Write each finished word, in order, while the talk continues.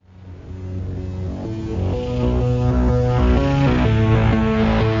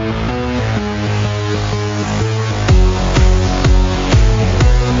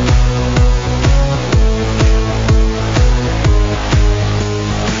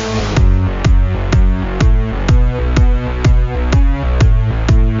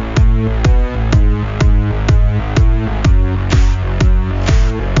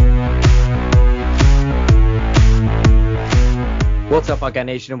What's up, Buckeye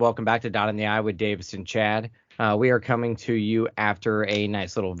Nation, and welcome back to Dot in the Eye with Davis and Chad. We are coming to you after a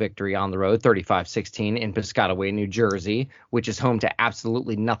nice little victory on the road, 35-16 in Piscataway, New Jersey, which is home to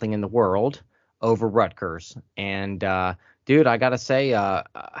absolutely nothing in the world, over Rutgers. And, dude, I gotta say,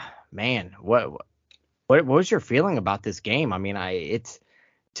 man, what was your feeling about this game? I mean,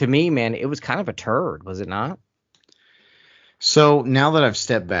 to me, man, it was kind of a turd, was it not? So now that I've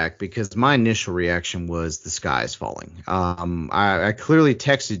stepped back, because my initial reaction was the sky is falling. I clearly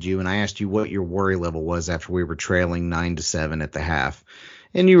texted you and I asked you what your worry level was after we were trailing 9-7 at the half.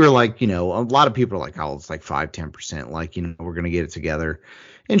 And you were like, a lot of people are like, oh, it's like 5-10%. Like, we're going to get it together.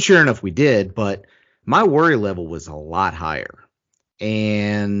 And sure enough, we did. But my worry level was a lot higher.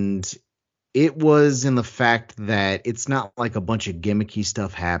 And it was in the fact that it's not like a bunch of gimmicky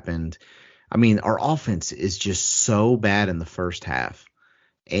stuff happened. I mean, our offense is just so bad in the first half,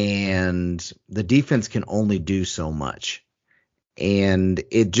 and the defense can only do so much. And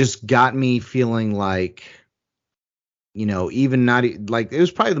it just got me feeling like, even not like it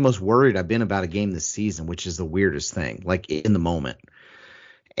was probably the most worried I've been about a game this season, which is the weirdest thing, like in the moment.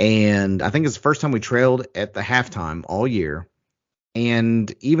 And I think it's the first time we trailed at the halftime all year. And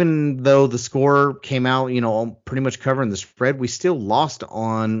even though the score came out, pretty much covering the spread, we still lost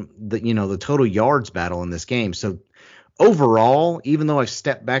on the total yards battle in this game. So overall, even though I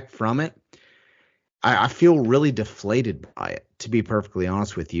stepped back from it, I feel really deflated by it, to be perfectly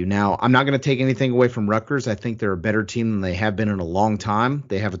honest with you. Now, I'm not going to take anything away from Rutgers. I think they're a better team than they have been in a long time.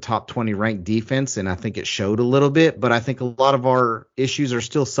 They have a top 20 ranked defense, and I think it showed a little bit. But I think a lot of our issues are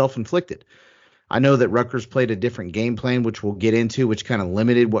still self-inflicted. I know that Rutgers played a different game plan, which we'll get into, which kind of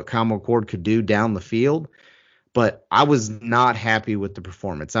limited what Kyle McCord could do down the field. But I was not happy with the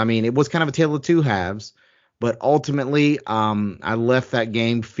performance. I mean, it was kind of a tale of two halves. But ultimately, I left that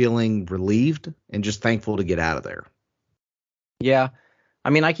game feeling relieved and just thankful to get out of there. Yeah. I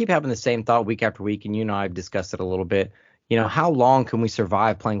mean, I keep having the same thought week after week, and I've discussed it a little bit. How long can we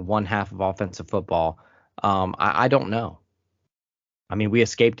survive playing one half of offensive football? I don't know. I mean, we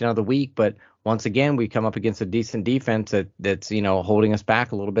escaped another week, but once again, we come up against a decent defense that's holding us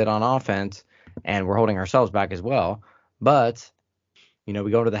back a little bit on offense, and we're holding ourselves back as well. But, we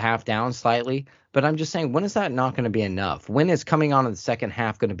go to the half down slightly. But I'm just saying, when is that not going to be enough? When is coming on in the second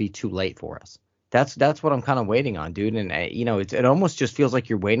half going to be too late for us? That's what I'm kind of waiting on, dude. And, it almost just feels like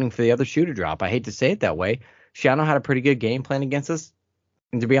you're waiting for the other shoe to drop. I hate to say it that way. Shiano had a pretty good game plan against us.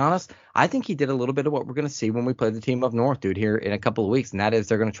 And to be honest, I think he did a little bit of what we're going to see when we play the team up north, dude, here in a couple of weeks. And that is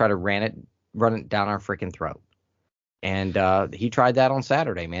they're going to try to run it down our freaking throat. And he tried that on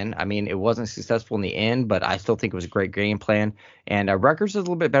Saturday, man. I mean, it wasn't successful in the end, but I still think it was a great game plan. And Rutgers is a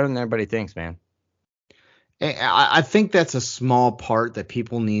little bit better than everybody thinks, man. I think that's a small part that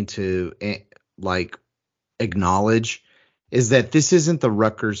people need to acknowledge, is that this isn't the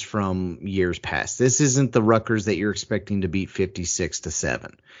Rutgers from years past. This isn't the Rutgers that you're expecting to beat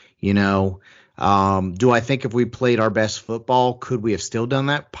 56-7. Do I think if we played our best football, could we have still done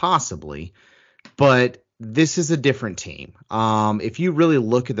that? Possibly. But this is a different team. If you really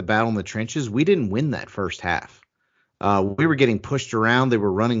look at the battle in the trenches, we didn't win that first half. We were getting pushed around. They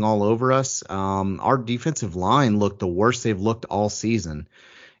were running all over us. Our defensive line looked the worst they've looked all season.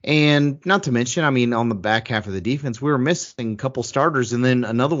 And not to mention, I mean, on the back half of the defense, we were missing a couple starters, and then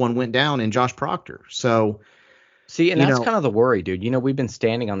another one went down in Josh Proctor. So, see, and that's kind of the worry, dude. We've been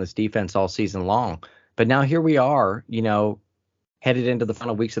standing on this defense all season long, but now here we are, headed into the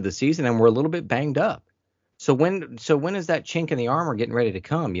final weeks of the season, and we're a little bit banged up. So when is that chink in the armor getting ready to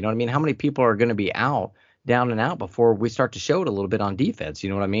come? You know what I mean? How many people are going to be down and out before we start to show it a little bit on defense?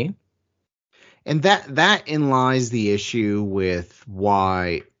 You know what I mean? And that in lies the issue with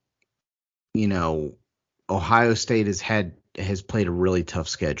why, Ohio State has played a really tough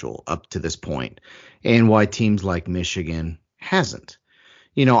schedule up to this point, and why teams like Michigan hasn't.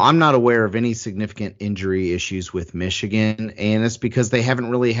 I'm not aware of any significant injury issues with Michigan, and it's because they haven't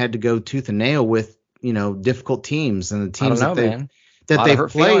really had to go tooth and nail with, difficult teams, and the teams that they've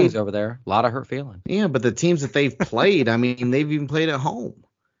played over there. A lot of hurt feelings. Yeah, but the teams that they've played, I mean, they've even played at home.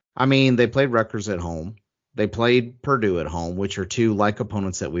 I mean, they played Rutgers at home. They played Purdue at home, which are two like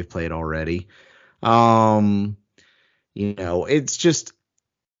opponents that we've played already. It's just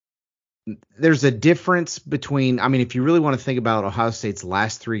there's a difference between, I mean, if you really want to think about Ohio State's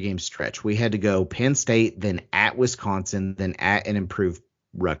last 3-game stretch, we had to go Penn State, then at Wisconsin, then at an improved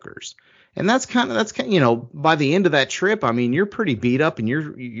Rutgers. And that's kind of, by the end of that trip, I mean, you're pretty beat up and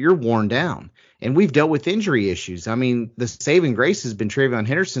you're worn down. And we've dealt with injury issues. I mean, the saving grace has been Travion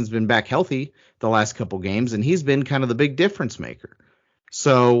Henderson's been back healthy the last couple games, and he's been kind of the big difference maker.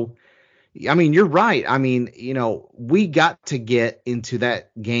 So, I mean, you're right. I mean, we got to get into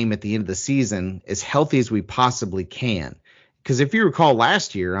that game at the end of the season as healthy as we possibly can. Because if you recall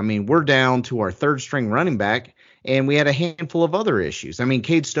last year, I mean, we're down to our third string running back, and we had a handful of other issues. I mean,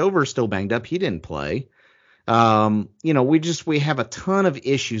 Cade Stover is still banged up. He didn't play. We have a ton of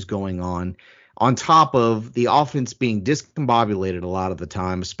issues going on top of the offense being discombobulated a lot of the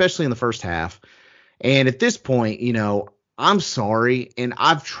time, especially in the first half. And at this point, I'm sorry, and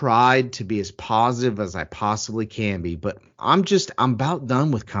I've tried to be as positive as I possibly can be, but I'm about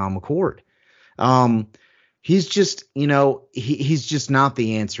done with Kyle McCord. He's just, he's just not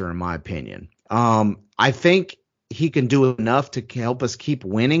the answer in my opinion. I think he can do enough to help us keep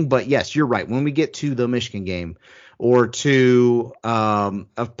winning, but yes, you're right. When we get to the Michigan game or to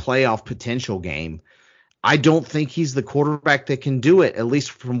a playoff potential game, I don't think he's the quarterback that can do it, at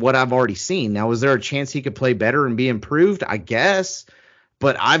least from what I've already seen. Now, is there a chance he could play better and be improved? I guess.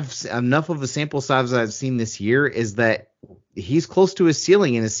 But enough of a sample size I've seen this year is that he's close to his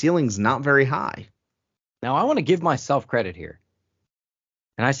ceiling, and his ceiling's not very high. Now, I want to give myself credit here.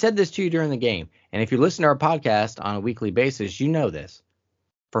 And I said this to you during the game. And if you listen to our podcast on a weekly basis, you know this.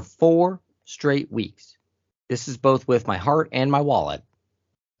 For 4 straight weeks, this is both with my heart and my wallet,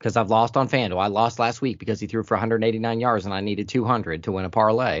 because I've lost on FanDuel. I lost last week because he threw for 189 yards and I needed 200 to win a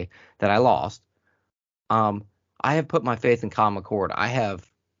parlay that I lost. I have put my faith in Kyle McCord. I have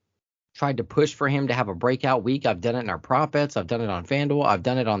tried to push for him to have a breakout week. I've done it in our prop bets. I've done it on FanDuel. I've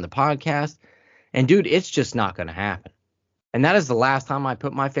done it on the podcast. And, dude, it's just not going to happen. And that is the last time I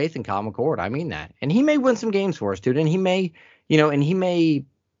put my faith in Kyle McCord. I mean that. And he may win some games for us, dude. And he may,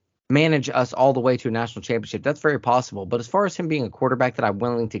 manage us all the way to a national championship. That's very possible. But as far as him being a quarterback that I'm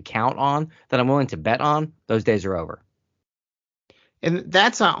willing to count on, that I'm willing to bet on, those days are over. And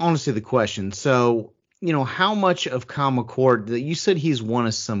that's honestly the question. So, how much of Kyle McCord, you said he's won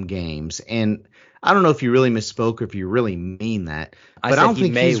us some games, and I don't know if you really misspoke or if you really mean that. But I don't think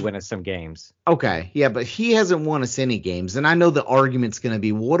he may win us some games. Okay, yeah, but he hasn't won us any games. And I know the argument's going to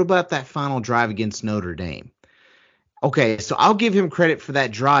be, well, what about that final drive against Notre Dame? Okay, so I'll give him credit for that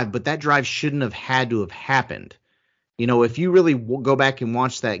drive, but that drive shouldn't have had to have happened. If you really go back and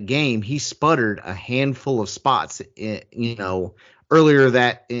watch that game, he sputtered a handful of spots, earlier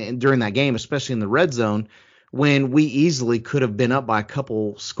during that game, especially in the red zone, when we easily could have been up by a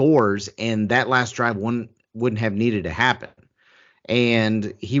couple scores, and that last drive wouldn't have needed to happen.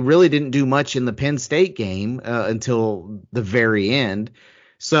 And he really didn't do much in the Penn State game until the very end.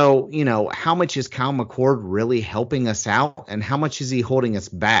 So, how much is Kyle McCord really helping us out, and how much is he holding us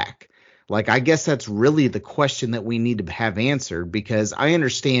back? I guess that's really the question that we need to have answered, because I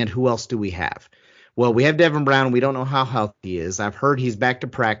understand who else do we have? Well, we have Devin Brown, and we don't know how healthy he is. I've heard he's back to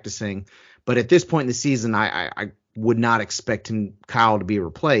practicing, but at this point in the season, I would not expect Kyle to be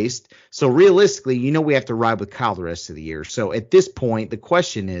replaced. So realistically, we have to ride with Kyle the rest of the year. So at this point, the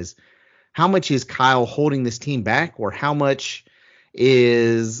question is, how much is Kyle holding this team back, or how much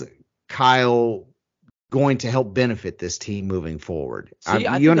is Kyle going to help benefit this team moving forward?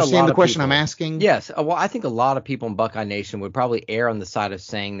 You understand the question I'm asking? Yes. Well, I think a lot of people in Buckeye Nation would probably err on the side of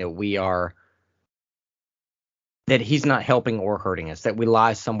saying that he's not helping or hurting us, that we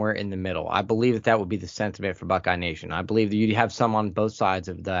lie somewhere in the middle. I believe that would be the sentiment for Buckeye Nation. I believe that you'd have some on both sides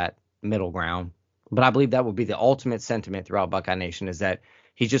of that middle ground, but I believe that would be the ultimate sentiment throughout Buckeye Nation, is that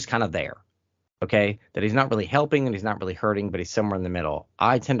he's just kind of there. Okay, that he's not really helping and he's not really hurting, but he's somewhere in the middle.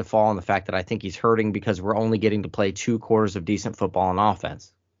 I tend to fall on the fact that I think he's hurting because we're only getting to play 2 quarters of decent football on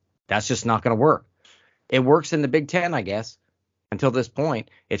offense. That's just not going to work. It works in the Big Ten, I guess. Until this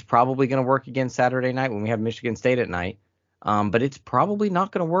point, it's probably going to work again Saturday night when we have Michigan State at night. But it's probably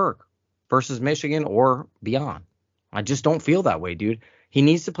not going to work versus Michigan or beyond. I just don't feel that way, dude. He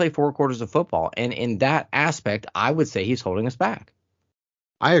needs to play 4 quarters of football. And in that aspect, I would say he's holding us back.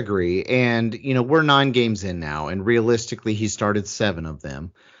 I agree. And, we're 9 games in now, and realistically, he started 7 of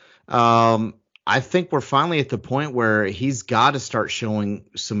them. I think we're finally at the point where he's got to start showing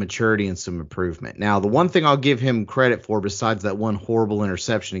some maturity and some improvement. Now, the one thing I'll give him credit for, besides that one horrible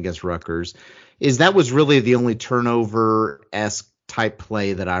interception against Rutgers, is that was really the only turnover-esque type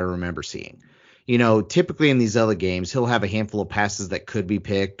play that I remember seeing. Typically in these other games, he'll have a handful of passes that could be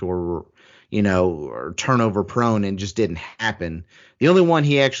picked or turnover prone, and just didn't happen. The only one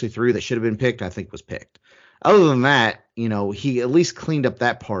he actually threw that should have been picked, I think, was picked. Other than that, he at least cleaned up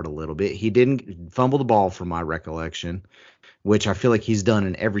that part a little bit. He didn't fumble the ball from my recollection, which I feel like he's done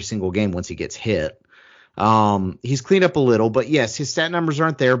in every single game once he gets hit. He's cleaned up a little, but yes, his stat numbers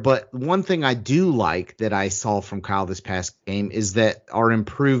aren't there. But one thing I do like that I saw from Kyle this past game is that our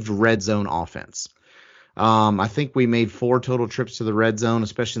improved red zone offense. I think we made 4 total trips to the red zone,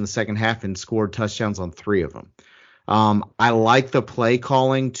 especially in the second half, and scored touchdowns on 3 of them. I like the play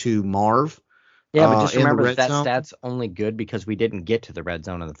calling to Marv Yeah, but just in the remember red that zone. stat's only good because we didn't get to the red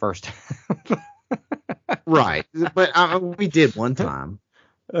zone in the first half. Right. But we did one time.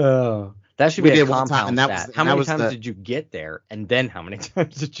 Oh, that should We be a did one time, compound and stat. How that many was times the. did you get there, and then how many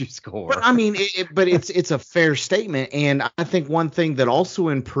times did you But score? I mean, but it's a fair statement, and I think one thing that also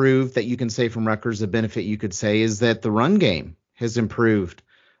improved that you can say from Rutgers, a benefit you could say, is that the run game has improved.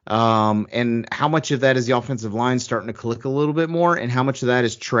 And how much of that is the offensive line starting to click a little bit more, and how much of that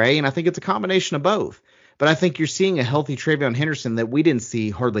is Trey? And I think it's a combination of both. But I think you're seeing a healthy Travion Henderson that we didn't see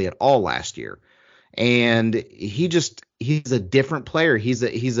hardly at all last year, and he's a different player. He's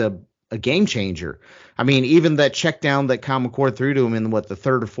a game changer. I mean, even that check down that Kyle McCord threw to him in the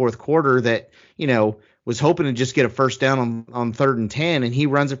third or fourth quarter that, was hoping to just get a first down on 3rd and 10, and he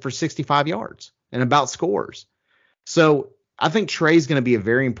runs it for 65 yards and about scores. So I think Trey's going to be a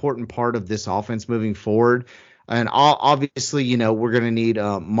very important part of this offense moving forward. And obviously, we're going to need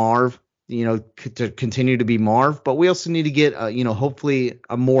Marv, to continue to be Marv, but we also need to get, hopefully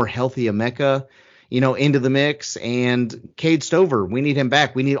a more healthy Emeka, into the mix, and Cade Stover. We need him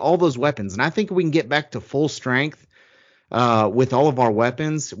back. We need all those weapons. And I think we can get back to full strength with all of our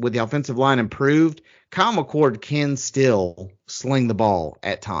weapons, with the offensive line improved. Kyle McCord can still sling the ball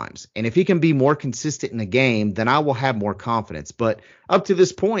at times. And if he can be more consistent in a game, then I will have more confidence. But up to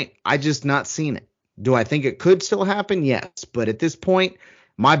this point, I just not seen it. Do I think it could still happen? Yes. But at this point,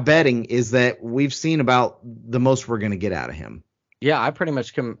 my betting is that we've seen about the most we're going to get out of him. Yeah, I pretty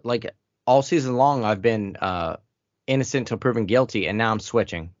much all season long. I've been innocent till proven guilty, and now I'm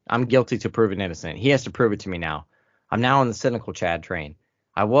switching. I'm guilty to proven innocent. He has to prove it to me now. I'm now on the cynical Chad train.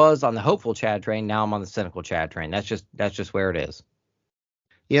 I was on the hopeful Chad train. Now I'm on the cynical Chad train. That's just where it is.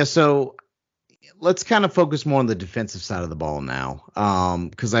 Yeah, so let's kind of focus more on the defensive side of the ball now,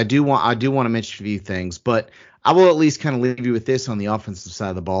 because I do want to mention a few things, but I will at least kind of leave you with this on the offensive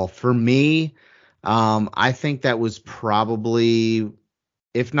side of the ball. For me, I think that was probably,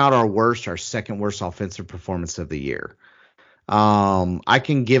 if not our worst, our second worst offensive performance of the year. I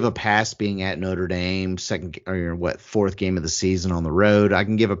can give a pass being at Notre Dame, fourth game of the season on the road. I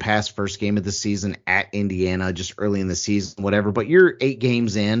can give a pass first game of the season at Indiana, just early in the season, whatever. But you're 8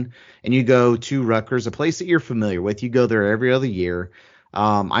 games in and you go to Rutgers, a place that you're familiar with. You go there every other year.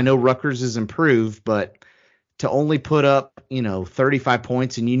 I know Rutgers is improved, but to only put up, 35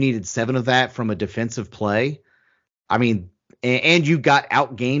 points, and you needed 7 of that from a defensive play. I mean, and you got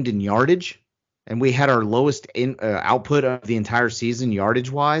outgained in yardage. And we had our lowest output of the entire season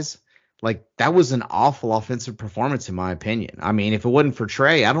yardage-wise. Like, that was an awful offensive performance, in my opinion. I mean, if it wasn't for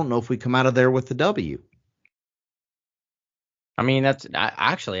Trey, I don't know if we come out of there with the W. I mean, I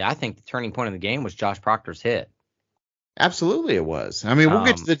think the turning point of the game was Josh Proctor's hit. Absolutely, it was. I mean, we'll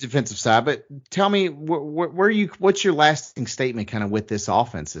get to the defensive side, but tell me, what's your lasting statement kind of with this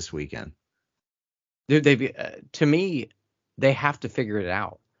offense this weekend? Dude, to me, they have to figure it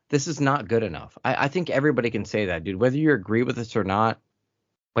out. This is not good enough. I think everybody can say that, dude, whether you agree with us or not,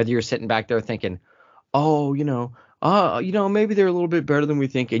 whether you're sitting back there thinking, oh, maybe they're a little bit better than we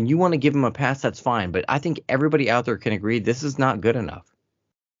think, and you want to give them a pass, that's fine. But I think everybody out there can agree this is not good enough.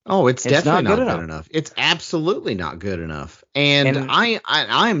 Oh, it's definitely not good enough. It's absolutely not good enough. And I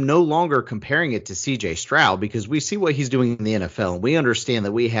am no longer comparing it to CJ Stroud, because we see what he's doing in the NFL. And we understand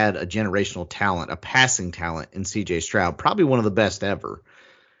that we had a generational talent, a passing talent in CJ Stroud, probably one of the best ever.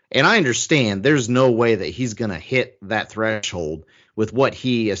 And I understand there's no way that he's going to hit that threshold with what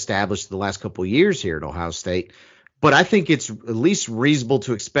he established the last couple of years here at Ohio State. But I think it's at least reasonable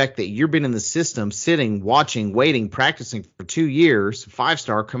to expect that you've been in the system, sitting, watching, waiting, practicing for 2 years,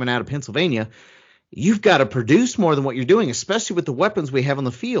 5-star coming out of Pennsylvania. You've got to produce more than what you're doing, especially with the weapons we have on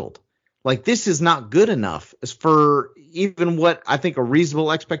the field. Like, this is not good enough as for even what I think a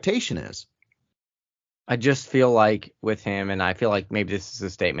reasonable expectation is. I just feel like with him, and I feel like maybe this is a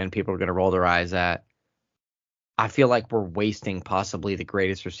statement people are going to roll their eyes at, I feel like we're wasting possibly the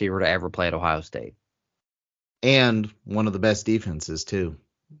greatest receiver to ever play at Ohio State. And one of the best defenses, too.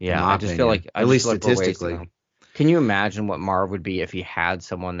 Yeah, I just feel like, at least statistically. Can you imagine what Marv would be if he had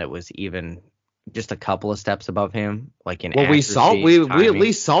someone that was even just a couple of steps above him? Like in accuracy, we at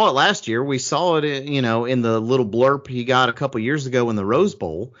least saw it last year. We saw it, in the little blurb he got a couple years ago in the Rose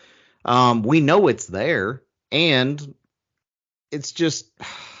Bowl. We know it's there, and it's just,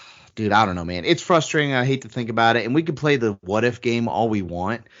 dude, I don't know, man. It's frustrating. I hate to think about it. And we could play the what if game all we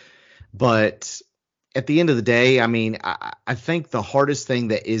want, but at the end of the day, I mean, I think the hardest thing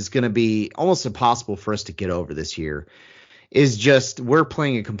that is going to be almost impossible for us to get over this year is just we're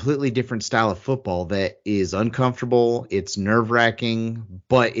playing a completely different style of football that is uncomfortable. It's nerve-wracking,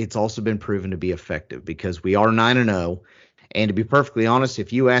 but it's also been proven to be effective because we are 9-0. And to be perfectly honest,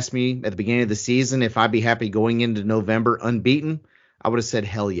 if you asked me at the beginning of the season if I'd be happy going into November unbeaten, I would have said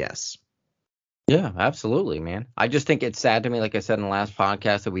hell yes. Yeah, absolutely, man. I just think it's sad to me, like I said in the last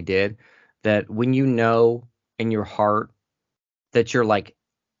podcast that we did, that when you know in your heart that you're like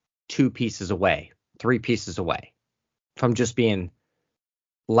 2 pieces away, 3 pieces away from just being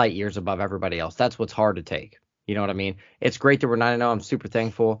light years above everybody else. That's what's hard to take. You know what I mean? It's great that we're 9-0. I'm super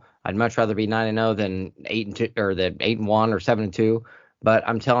thankful. I'd much rather be 9-0 than 8-2 or the 8-1 or 7-2. But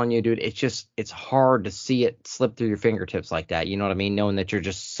I'm telling you, dude, it's hard to see it slip through your fingertips like that. You know what I mean? Knowing that you're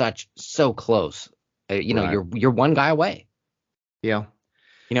just so close. Right. You're one guy away. Yeah.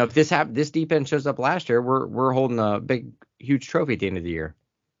 If this defense shows up last year, we're holding a big, huge trophy at the end of the year.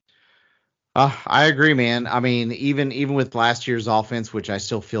 I agree, man. I mean, even with last year's offense, which I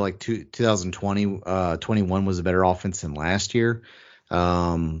still feel like 21 was a better offense than last year.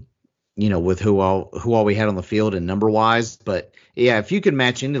 With who all we had on the field and number wise. But yeah, if you could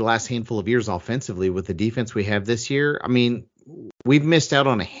match into the last handful of years offensively with the defense we have this year, I mean, we've missed out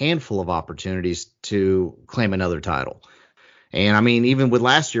on a handful of opportunities to claim another title. And I mean, even with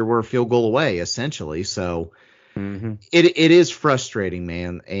last year, we're a field goal away essentially. So it is frustrating,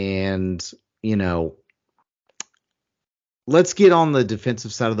 man. And let's get on the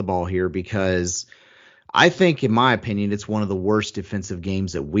defensive side of the ball here because I think, in my opinion, it's one of the worst defensive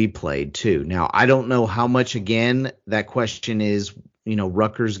games that we played too. Now, I don't know how much, again, that question is,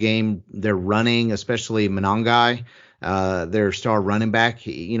 Rutgers game, they're running, especially Monangai, their star running back.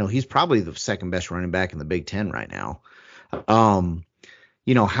 He's probably the second best running back in the Big Ten right now.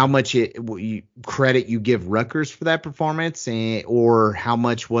 How much credit you give Rutgers for that performance, or how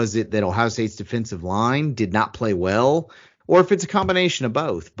much was it that Ohio State's defensive line did not play well, or if it's a combination of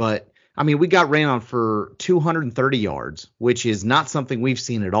both. But I mean, we got ran on for 230 yards, which is not something we've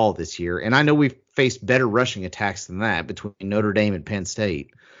seen at all this year. And I know we've faced better rushing attacks than that between Notre Dame and Penn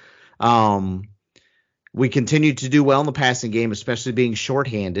State. We continued to do well in the passing game, especially being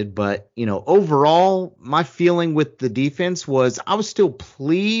shorthanded. But, overall, my feeling with the defense was I was still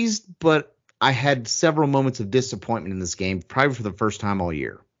pleased, but I had several moments of disappointment in this game, probably for the first time all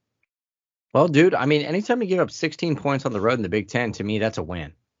year. Well, dude, I mean, anytime you give up 16 points on the road in the Big Ten, to me, that's a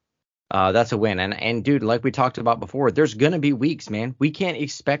win. That's a win. And dude, like we talked about before, there's going to be weeks, man. We can't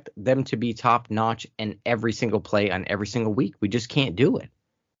expect them to be top notch in every single play on every single week. We just can't do it.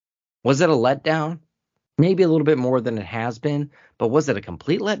 Was it a letdown? Maybe a little bit more than it has been, but was it a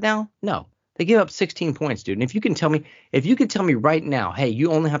complete letdown? No. They gave up 16 points, dude. And if you can tell me right now, hey,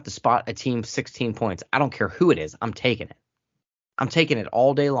 you only have to spot a team 16 points. I don't care who it is. I'm taking it. I'm taking it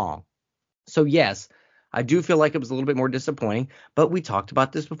all day long. So yes, I do feel like it was a little bit more disappointing, but we talked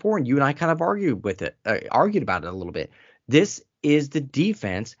about this before, and you and I kind of argued about it a little bit. This is the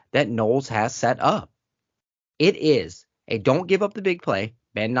defense that Knowles has set up. It is a don't give up the big play,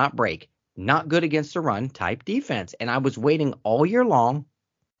 bend not break, not good against the run type defense. And I was waiting all year long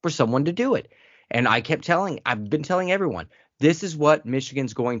for someone to do it. And I've been telling everyone, this is what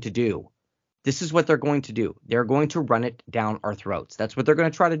Michigan's going to do. This is what they're going to do. They're going to run it down our throats. That's what they're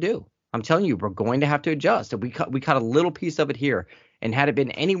going to try to do. I'm telling you, we're going to have to adjust. And we cut a little piece of it here. And had it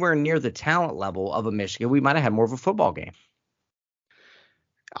been anywhere near the talent level of a Michigan, we might have had more of a football game.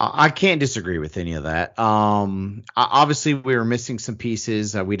 I can't disagree with any of that. Obviously, we were missing some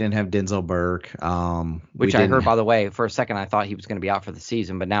pieces. We didn't have Denzel Burke. Which I heard, by the way, for a second, I thought he was going to be out for the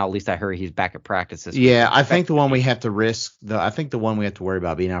season. But now at least I heard he's back at practice this week. Yeah, I think the one we have to worry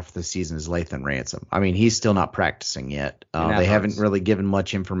about being out for the season is Lathan Ransom. I mean, he's still not practicing yet. They haven't really given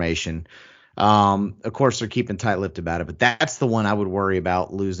much information. Of course, they're keeping tight-lipped about it, but that's the one I would worry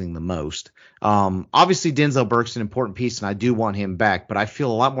about losing the most. Obviously, Denzel Burke's an important piece, and I do want him back, but I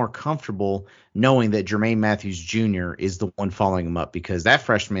feel a lot more comfortable knowing that Jermaine Matthews Jr. is the one following him up because that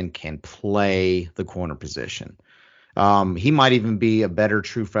freshman can play the corner position. He might even be a better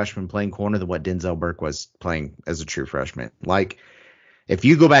true freshman playing corner than what Denzel Burke was playing as a true freshman. Like, if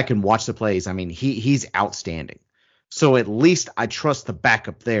you go back and watch the plays, I mean, he's outstanding. So at least I trust the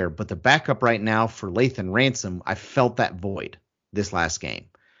backup there. But the backup right now for Lathan Ransom, I felt that void this last game.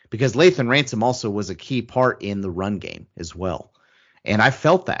 Because Lathan Ransom also was a key part in the run game as well. And I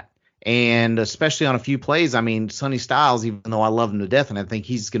felt that. And especially on a few plays, I mean, Sonny Styles, even though I love him to death and I think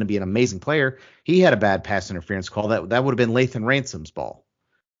he's going to be an amazing player, he had a bad pass interference call. That would have been Lathan Ransom's ball.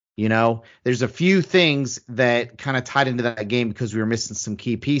 There's a few things that kind of tied into that game because we were missing some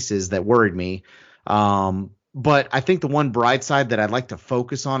key pieces that worried me. But I think the one bright side that I'd like to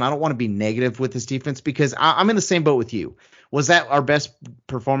focus on, I don't want to be negative with this defense because I'm in the same boat with you. Was that our best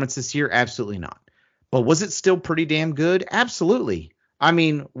performance this year? Absolutely not. But was it still pretty damn good? Absolutely. I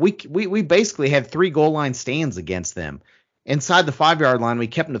mean, we basically had 3 goal line stands against them. Inside the 5-yard line, we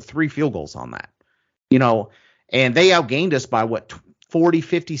kept them to 3 field goals on that. And they outgained us by 40,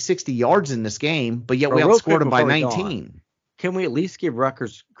 50, 60 yards in this game, but yet we outscored them by 19. Can we at least give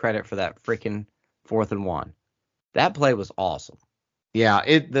Rutgers credit for that freaking 4th and 1? That play was awesome. Yeah,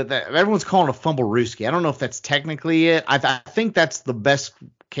 everyone's calling it a fumble-rooski. I don't know if that's technically it. I think that's the best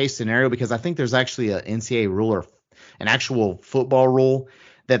case scenario because I think there's actually an NCAA rule or an actual football rule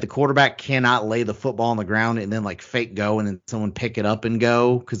that the quarterback cannot lay the football on the ground and then like fake go and then someone pick it up and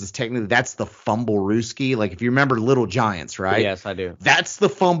go because it's technically that's the fumble-rooski. Like if you remember Little Giants, right? Yes, I do. That's the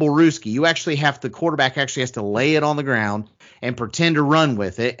fumble-rooski. You actually the quarterback actually has to lay it on the ground and pretend to run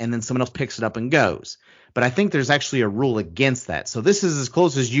with it and then someone else picks it up and goes. But I think there's actually a rule against that. So this is as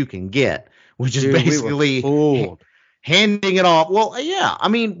close as you can get, which is basically handing it off. Well, yeah, I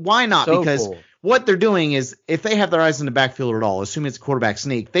mean, why not? Because what they're doing is if they have their eyes in the backfield at all, assuming it's a quarterback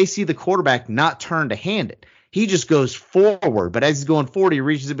sneak, they see the quarterback not turn to hand it. He just goes forward. But as he's going forward, he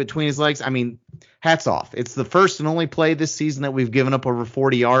reaches it between his legs. I mean, hats off. It's the first and only play this season that we've given up over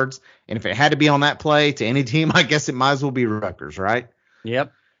 40 yards. And if it had to be on that play to any team, I guess it might as well be Rutgers, right?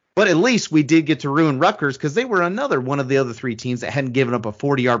 Yep. But at least we did get to ruin Rutgers because they were another one of the other 3 teams that hadn't given up a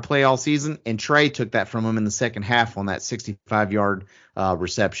 40-yard play all season, and Trey took that from them in the second half on that 65-yard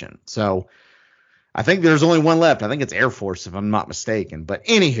reception. So I think there's only one left. I think it's Air Force, if I'm not mistaken. But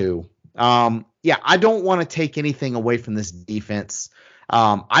anywho, I don't want to take anything away from this defense.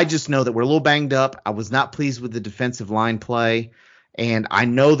 I just know that we're a little banged up. I was not pleased with the defensive line play. And I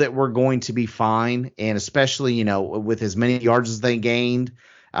know that we're going to be fine, and especially, with as many yards as they gained,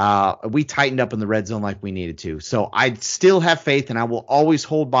 we tightened up in the red zone like we needed to. So I still have faith, and I will always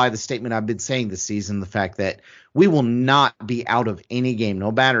hold by the statement I've been saying this season, the fact that we will not be out of any game,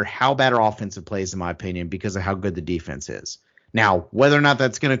 no matter how bad our offensive plays, in my opinion, because of how good the defense is. Now, whether or not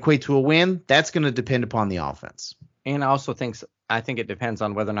that's going to equate to a win, that's going to depend upon the offense. And I think it depends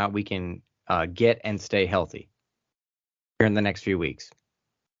on whether or not we can get and stay healthy here in the next few weeks.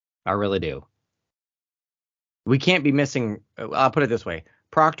 I really do. We can't be missing. I'll put it this way.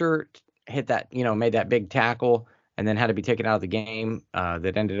 Proctor hit that, made that big tackle and then had to be taken out of the game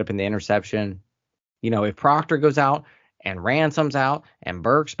that ended up in the interception. If Proctor goes out and Ransom's out and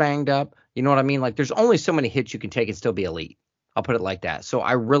Burke's banged up, you know what I mean? Like there's only so many hits you can take and still be elite. I'll put it like that. So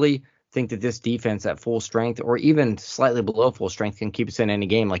I really think that this defense at full strength or even slightly below full strength can keep us in any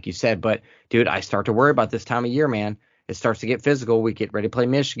game, like you said. But, dude, I start to worry about this time of year, man. It starts to get physical. We get ready to play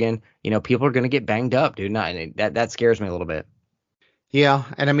Michigan. People are going to get banged up, dude. That scares me a little bit. Yeah,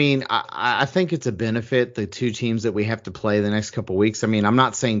 and I mean, I think it's a benefit, the 2 teams that we have to play the next couple of weeks. I mean, I'm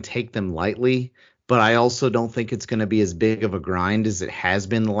not saying take them lightly, but I also don't think it's going to be as big of a grind as it has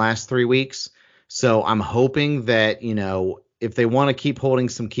been the last 3 weeks. So I'm hoping that, if they want to keep holding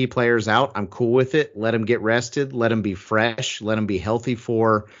some key players out, I'm cool with it. Let them get rested. Let them be fresh. Let them be healthy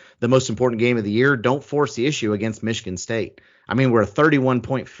for the most important game of the year. Don't force the issue against Michigan State. I mean, we're a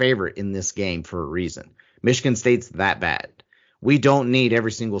 31-point favorite in this game for a reason. Michigan State's that bad. We don't need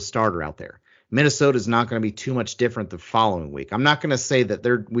every single starter out there. Minnesota's not going to be too much different the following week. I'm not going to say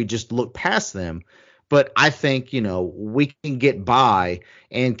that we just look past them, but I think, we can get by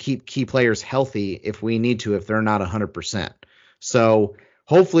and keep key players healthy if we need to, if they're not 100%. So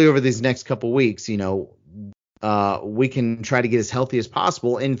hopefully over these next couple weeks, we can try to get as healthy as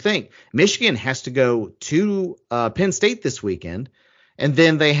possible. And think Michigan has to go to Penn State this weekend. And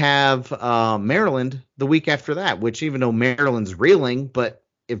then they have Maryland the week after that, which even though Maryland's reeling, but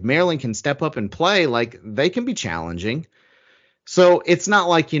if Maryland can step up and play, like they can be challenging. So it's not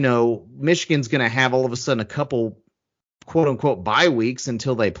like, Michigan's going to have all of a sudden a couple quote unquote bye weeks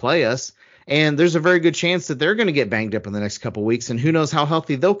until they play us. And there's a very good chance that they're going to get banged up in the next couple weeks. And who knows how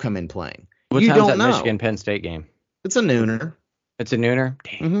healthy they'll come in playing. What time's that Michigan Penn State game? It's a nooner. It's a nooner?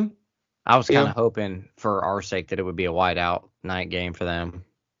 Damn. Mm-hmm. I was kind of hoping for our sake that it would be a whiteout night game for them.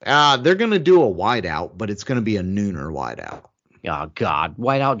 They're going to do a whiteout, but it's going to be a nooner whiteout. Oh, God.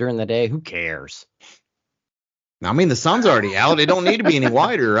 Whiteout during the day? Who cares? I mean, the sun's already out. It don't need to be any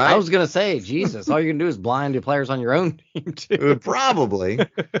wider, right? I was going to say, Jesus, all you're going to do is blind the players on your own team, too. Probably.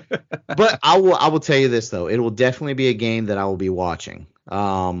 But I will tell you this, though. It will definitely be a game that I will be watching.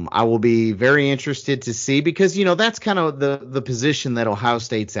 I will be very interested to see because, that's kind of the position that Ohio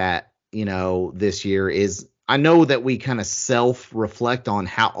State's at, this year is I know that we kind of self-reflect on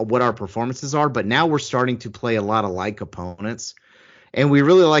what our performances are, but now we're starting to play a lot of like opponents. And we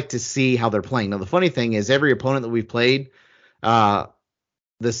really like to see how they're playing. Now, the funny thing is every opponent that we've played,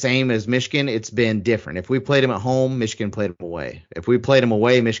 the same as Michigan. It's been different. If we played them at home, Michigan played them away. If we played them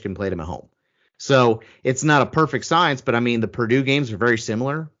away, Michigan played them at home. So it's not a perfect science, but I mean, the Purdue games are very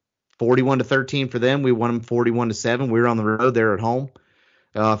similar. 41-13 for them. We won them 41-7. We were on the road, there at home.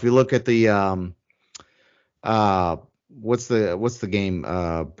 If you look at the what's the game?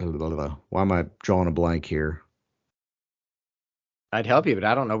 Blah, blah, blah. Why am I drawing a blank here? I'd help you, but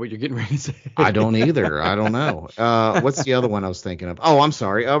I don't know what you're getting ready to say. I don't either. I don't know. What's the other one I was thinking of? Oh, I'm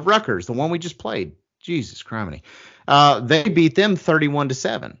sorry. Rutgers, the one we just played. Jesus criminy. They beat them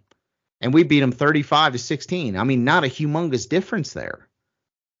 31-7, and we beat them 35-16. I mean, not a humongous difference there.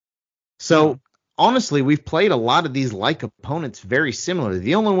 So honestly, we've played a lot of these like opponents very similarly.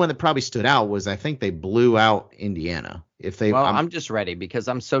 The only one that probably stood out was I think they blew out Indiana. I'm just ready because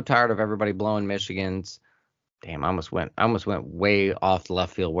I'm so tired of everybody blowing Michigan's. Damn, I almost went way off the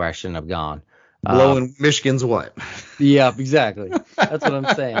left field where I shouldn't have gone. Blowing Michigan's what? Yeah, exactly. That's what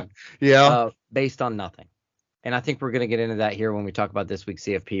I'm saying. Yeah. Based on nothing. And I think we're going to get into that here when we talk about this week's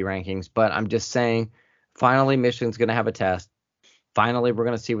CFP rankings. But I'm just saying, finally, Michigan's going to have a test. Finally, we're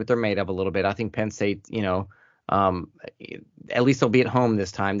going to see what they're made of a little bit. I think Penn State, at least they'll be at home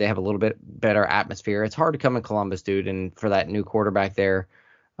this time. They have a little bit better atmosphere. It's hard to come in Columbus, dude. And for that new quarterback there,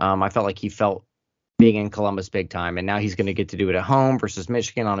 I felt like he felt being in Columbus big time, and now he's going to get to do it at home versus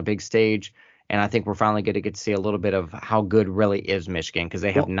Michigan on a big stage. And I think we're finally going to get to see a little bit of how good really is Michigan, because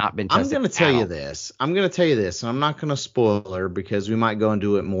they have not been tested. I'm going to tell you this, and I'm not going to spoil her because we might go and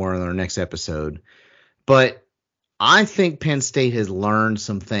do it more in our next episode. But I think Penn State has learned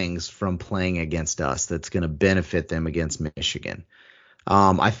some things from playing against us that's going to benefit them against Michigan.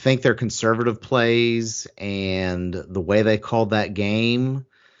 I think their conservative plays and the way they called that game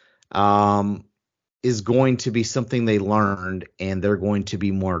is going to be something they learned, and they're going to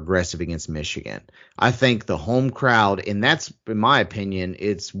be more aggressive against Michigan. I think the home crowd, and that's, in my opinion,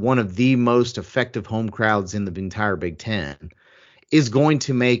 it's one of the most effective home crowds in the entire Big Ten, is going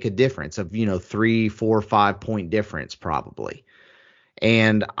to make a difference of, 3, 4, 5 point difference probably.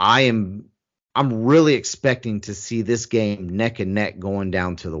 And I'm really expecting to see this game neck and neck going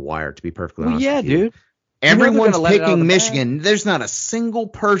down to the wire, to be perfectly honest with you. Dude. Everyone's picking Michigan. There's not a single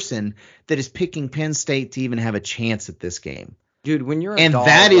person that is picking Penn State to even have a chance at this game. Dude, when you're and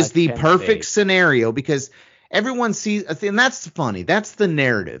that is the perfect scenario, because everyone sees, and that's funny. That's the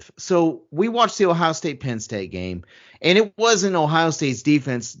narrative. So we watched the Ohio State Penn State game, and it wasn't Ohio State's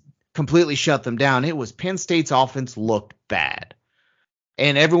defense completely shut them down. It was Penn State's offense looked bad,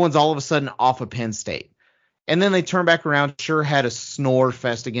 and everyone's all of a sudden off of Penn State. And then they turned back around, sure had a snore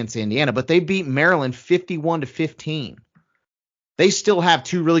fest against Indiana, but they beat Maryland 51-15. They still have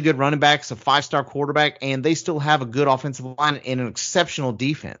two really good running backs, a 5-star quarterback, and they still have a good offensive line and an exceptional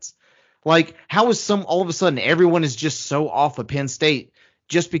defense. Like, how is all of a sudden everyone is just so off of Penn State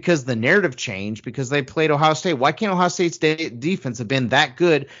just because the narrative changed because they played Ohio State? Why can't Ohio State's defense have been that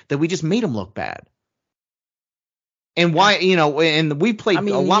good that we just made them look bad? And why, and we played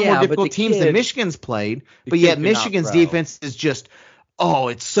a lot more difficult teams than Michigan's played, but yet Michigan's defense is just,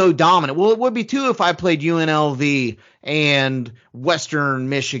 it's so dominant. Well, it would be too if I played UNLV and Western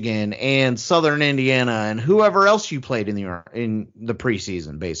Michigan and Southern Indiana and whoever else you played in the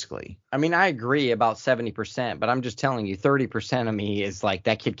preseason, basically. I mean, I agree about 70%, but I'm just telling you, 30% of me is like,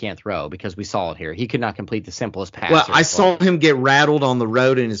 that kid can't throw, because we saw it here. He could not complete the simplest pass. Well, I saw him get rattled on the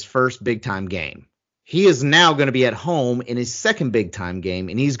road in his first big-time game. He is now going to be at home in his second big-time game,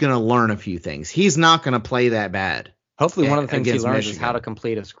 and he's going to learn a few things. He's not going to play that bad. Hopefully one of the things he learns is how to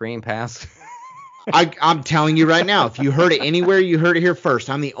complete a screen pass. I'm telling you right now, if you heard it anywhere, you heard it here first.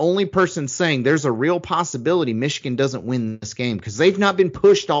 I'm the only person saying there's a real possibility Michigan doesn't win this game because they've not been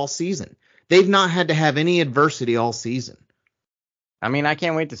pushed all season. They've not had to have any adversity all season. I mean, I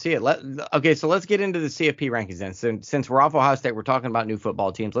can't wait to see it. So let's get into the CFP rankings then. Since we're off Ohio State, we're talking about new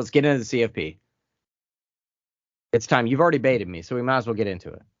football teams. Let's get into the CFP. It's time. You've already baited me, so we might as well get into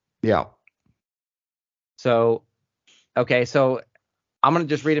it. Yeah. So I'm going to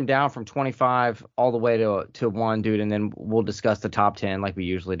just read them down from 25 all the way to 1, dude, and then we'll discuss the top 10 like we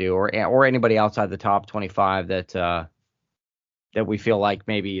usually do, or anybody outside the top 25 that we feel like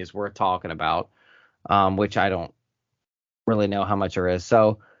maybe is worth talking about, which I don't really know how much there is.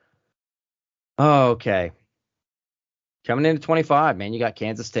 So, okay. Coming into 25, man, you got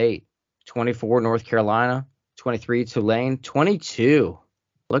Kansas State, 24, North Carolina, 23, Tulane, 22.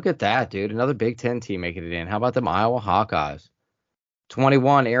 Look at that, dude. Another Big Ten team making it in. How about them Iowa Hawkeyes?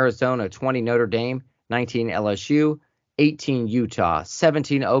 21, Arizona, 20, Notre Dame, 19, LSU, 18, Utah,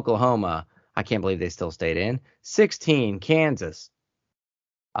 17, Oklahoma. I can't believe they still stayed in. 16, Kansas,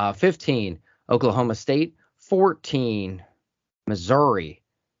 15, Oklahoma State, 14, Missouri,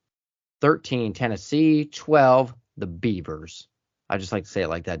 13, Tennessee. 12, the Beavers. I just like to say it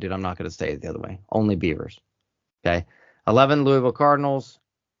like that, dude. I'm not going to say it the other way. Only Beavers. Okay. 11, Louisville Cardinals.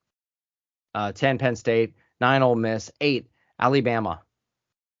 10, Penn State. 9, Ole Miss. 8, Alabama.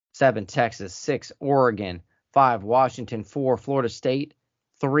 7, Texas. 6, Oregon. 5, Washington. 4, Florida State.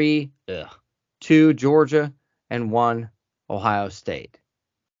 3, 2, Georgia. And 1, Ohio State.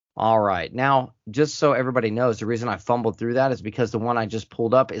 All right. Now, just so everybody knows, the reason I fumbled through that is because the one I just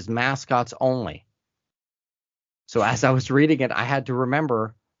pulled up is mascots only. So as I was reading it, I had to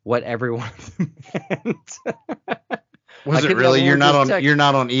remember what everyone meant. Was it really? You're not on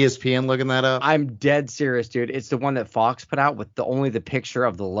ESPN looking that up? I'm dead serious, dude. It's the one that Fox put out with only the picture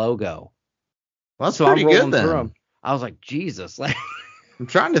of the logo. Well, that's pretty good then. I was like, Jesus. I'm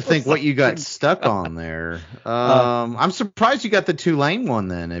trying to think what you got stuck on there. I'm surprised you got the Tulane one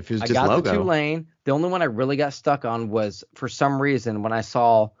then, if it was just logo. I got the Tulane. The only one I really got stuck on was, for some reason, when I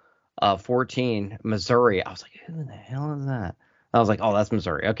saw 14, Missouri, I was like, who the hell is that? I was like, oh, that's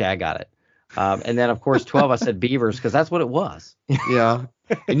Missouri. Okay, I got it. And then, of course, 12, I said Beavers because that's what it was. Yeah.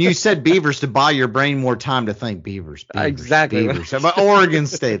 And you said Beavers to buy your brain more time to think Beavers. Exactly. Beavers. But Oregon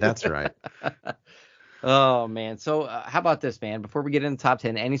State, that's right. Oh, man. So how about this, man? Before we get in the top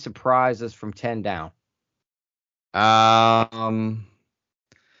 10, any surprises from 10 down? I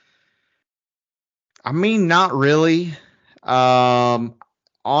mean, not really.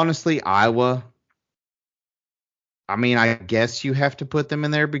 Honestly, Iowa. I mean, I guess you have to put them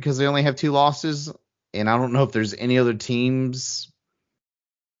in there because they only have 2 losses. And I don't know if there's any other teams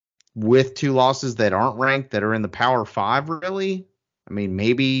with 2 losses that aren't ranked that are in the Power 5, really. I mean,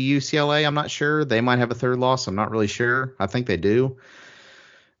 maybe UCLA, I'm not sure. They might have a 3rd loss. I'm not really sure. I think they do.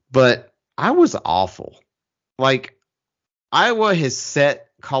 But Iowa's awful. Like, Iowa has set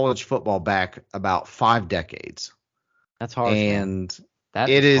college football back about 5 decades. That's harsh. And that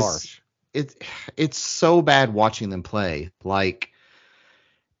is harsh. It's so bad watching them play. Like,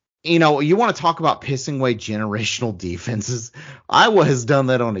 you know, you want to talk about pissing away generational defenses. Iowa has done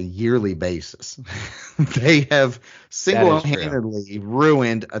that on a yearly basis. They have single-handedly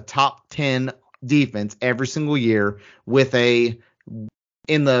ruined a top 10 defense every single year with in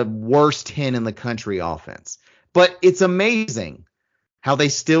the worst 10 in the country offense. But it's amazing how they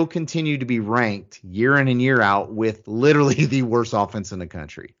still continue to be ranked year in and year out with literally the worst offense in the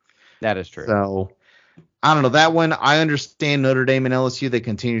country. That is true. So, I don't know. That one, I understand Notre Dame and LSU. They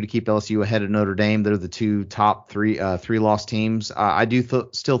continue to keep LSU ahead of Notre Dame. They're the 2 top 3 loss teams. I do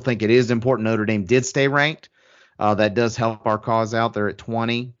still think it is important Notre Dame did stay ranked. That does help our cause out. They're at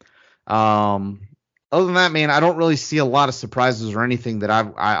 20. Other than that, man, I don't really see a lot of surprises or anything that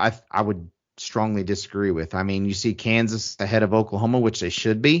I would strongly disagree with. I mean, you see Kansas ahead of Oklahoma, which they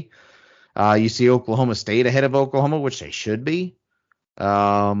should be. You see Oklahoma State ahead of Oklahoma, which they should be.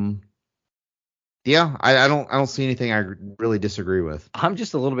 Yeah, I don't see anything I really disagree with. I'm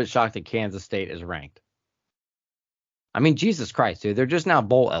just a little bit shocked that Kansas State is ranked. I mean, Jesus Christ, dude, they're just now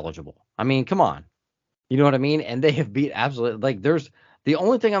bowl eligible. I mean, come on. You know what I mean? And they have beat absolutely, like, there's the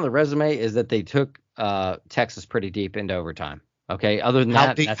only thing on the resume is that they took Texas pretty deep into overtime. Okay, other than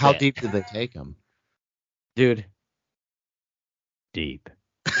that, how deep did they take them? Dude, deep.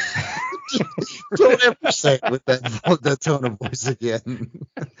 Don't ever say it with that tone of voice again.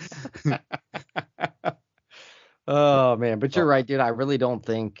 Oh, man. But you're right, dude. I really don't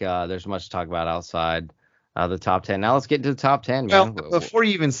think there's much to talk about outside the top 10. Now let's get into the top 10, man. Well, before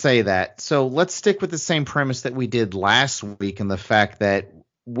you even say that, so let's stick with the same premise that we did last week and the fact that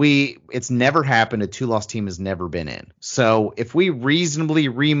it's never happened. A 2-loss team has never been in. So if we reasonably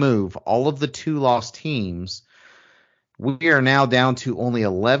remove all of the 2-loss teams, we are now down to only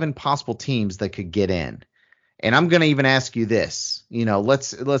 11 possible teams that could get in. And I'm going to even ask you this. You know,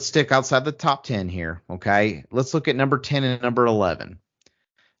 let's stick outside the top 10 here, okay? Let's look at number 10 and number 11.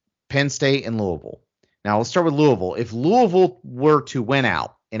 Penn State and Louisville. Now, let's start with Louisville. If Louisville were to win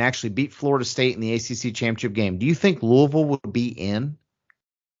out and actually beat Florida State in the ACC championship game, do you think Louisville would be in?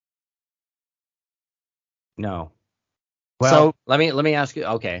 No. Well, so, let me ask you.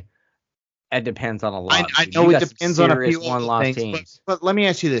 Okay, it depends on a lot. I know it depends on a few one-loss teams. But let me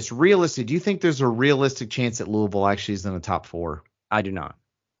ask you this: realistic? Do you think there's a realistic chance that Louisville actually is in the top 4? I do not.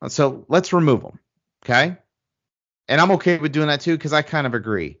 So let's remove them, okay? And I'm okay with doing that too because I kind of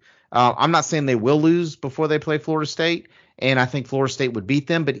agree. I'm not saying they will lose before they play Florida State, and I think Florida State would beat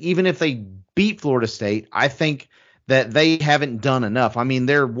them. But even if they beat Florida State, I think that they haven't done enough. I mean,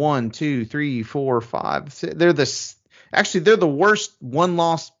 they're 1, 2, 3, 4, 5. They're the worst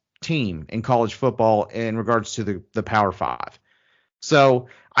one-loss team in college football in regards to the Power 5. So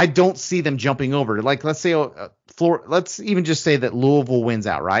I don't see them jumping over. Like, let's say let's even just say that Louisville wins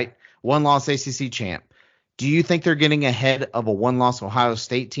out, right? one-loss ACC champ. Do you think they're getting ahead of a one-loss Ohio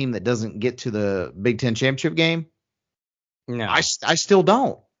State team that doesn't get to the Big Ten championship game? No. I still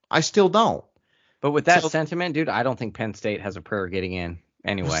don't. I still don't. But with that sentiment, dude, I don't think Penn State has a prayer getting in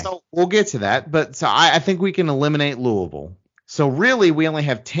anyway. So we'll get to that. But so I think we can eliminate Louisville. So really, we only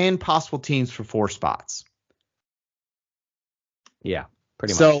have 10 possible teams for 4 spots. Yeah,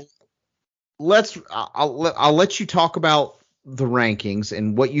 pretty much. So I'll let you talk about the rankings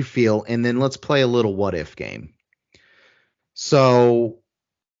and what you feel, and then let's play a little what if game. So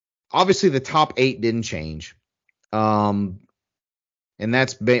obviously the top 8 didn't change. And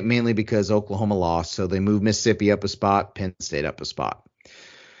that's mainly because Oklahoma lost, so they moved Mississippi up a spot, Penn State up a spot.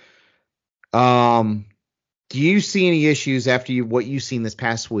 Do you see any issues after what you've seen this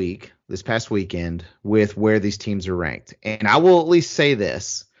past weekend, with where these teams are ranked? And I will at least say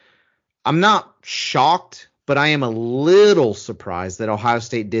this. I'm not shocked, but I am a little surprised that Ohio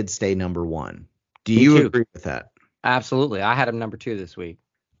State did stay number 1. Do you agree with that? Absolutely. I had them number 2 this week.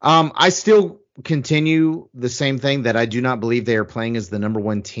 I still continue the same thing, that I do not believe they are playing as the number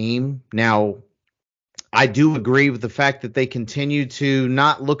 1 team. Now, I do agree with the fact that they continue to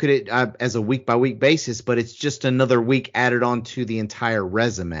not look at it as a week-by-week basis, but it's just another week added on to the entire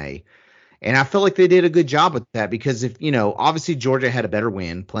resume. And I feel like they did a good job with that, because if, obviously Georgia had a better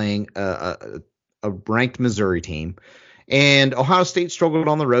win playing a ranked Missouri team, and Ohio State struggled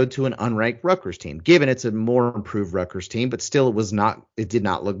on the road to an unranked Rutgers team, given it's a more improved Rutgers team, but still it did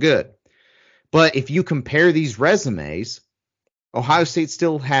not look good. But if you compare these resumes, Ohio State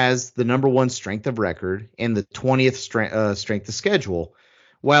still has the number 1 strength of record and the 20th strength of schedule,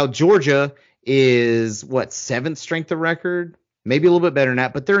 while Georgia is 7th strength of record, maybe a little bit better than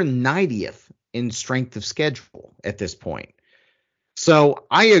that, but they're 90th in strength of schedule at this point. So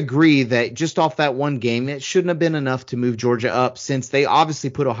I agree that just off that one game, it shouldn't have been enough to move Georgia up, since they obviously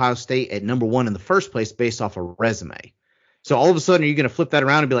put Ohio State at number 1 in the first place based off a resume. So all of a sudden, are you going to flip that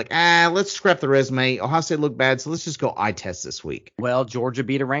around and be like, let's scrap the resume. Ohio State looked bad, so let's just go eye test this week. Well, Georgia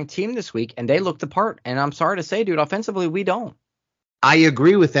beat a ranked team this week, and they looked the part. And I'm sorry to say, dude, offensively, we don't. I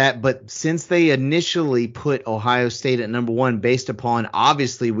agree with that, but since they initially put Ohio State at number 1 based upon,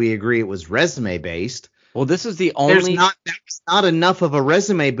 obviously we agree it was resume based. Well, this is the only. That's not enough of a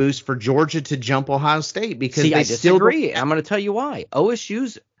resume boost for Georgia to jump Ohio State, because I disagree. I'm going to tell you why.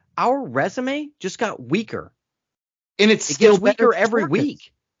 Our resume just got weaker. And it still gets weaker every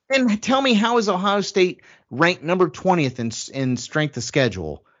week. And tell me, how is Ohio State ranked number 20th in strength of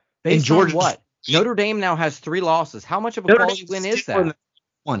schedule? Based on what? Notre Dame now has 3 losses. How much of a quality win is that?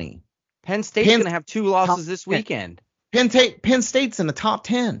 20. Penn State's going to have 2 losses this weekend. Penn State's in the top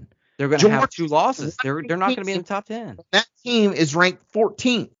 10. They're going to have 2 losses. They're not going to be in the top 10. That team is ranked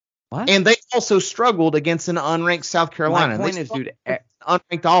 14th. What? And they also struggled against an unranked South Carolina. My point is, dude,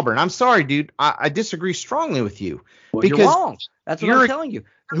 unranked Auburn. I'm sorry, dude. I disagree strongly with you. Well, you're wrong. That's what I'm telling you.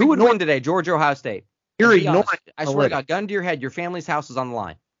 Who would win today, Georgia or Ohio State? You're ignoring. I swear to God, gun to your head, your family's house is on the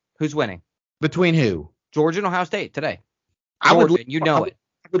line. Who's winning? Between who? Georgia and Ohio State today. I would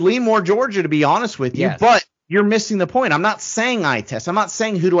lean more Georgia, to be honest with you, but you're missing the point. I'm not saying eye test. I'm not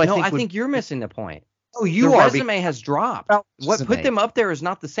saying who do I think. No, I think you're missing the point. Oh, the resume has dropped. What put them up there is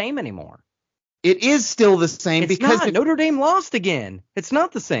not the same anymore. It is still the same, because Notre Dame lost again. It's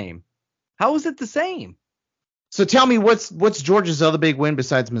not the same. How is it the same? So tell me, what's Georgia's other big win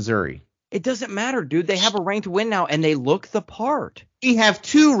besides Missouri? It doesn't matter, dude. They have a ranked win now, and they look the part. We have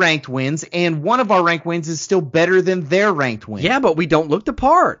 2 ranked wins, and one of our ranked wins is still better than their ranked win. Yeah, but we don't look the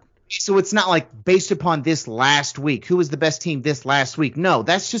part. So it's not like based upon this last week, who was the best team this last week? No,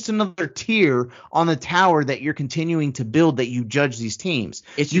 that's just another tier on the tower that you're continuing to build, that you judge these teams.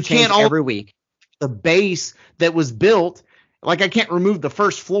 You can't every week. The base that was built, like I can't remove the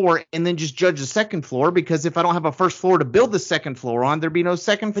first floor and then just judge the second floor, because if I don't have a first floor to build the second floor on, there'd be no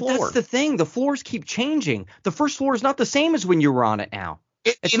second floor. But that's the thing. The floors keep changing. The first floor is not the same as when you were on it now.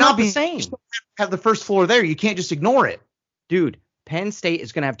 It's not the same. You have the first floor there. You can't just ignore it. Dude, Penn State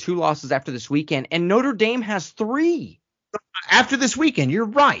is going to have 2 losses after this weekend, and Notre Dame has 3. After this weekend, you're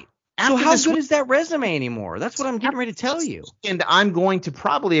right. So how good is that resume anymore? That's what I'm getting ready to tell you. And I'm going to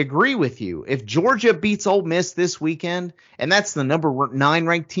probably agree with you. If Georgia beats Ole Miss this weekend, and that's the number 9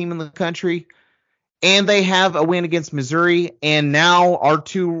 ranked team in the country, and they have a win against Missouri, and now our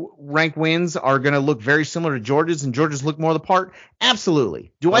 2 ranked wins are going to look very similar to Georgia's, and Georgia's look more the part,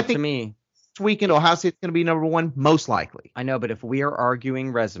 absolutely. I think this weekend Ohio State's going to be number 1? Most likely. I know, but if we are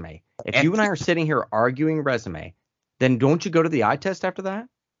arguing resume, if you and I are sitting here arguing resume, then don't you go to the eye test after that?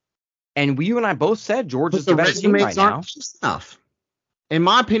 And you and I both said Georgia's the best team right now. Enough. In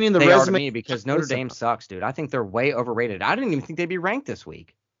my opinion, they are to me, because Notre Dame sucks, dude. I think they're way overrated. I didn't even think they'd be ranked this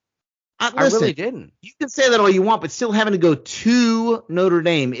week. I Listen, really didn't. you can say that all you want, but still having to go to Notre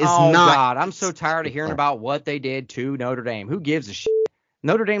Dame is Oh, not. God, I'm so tired of hearing about what they did to Notre Dame. Who gives a shit?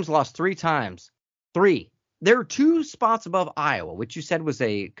 Notre Dame's lost 3 times. 3. They're 2 spots above Iowa, which you said was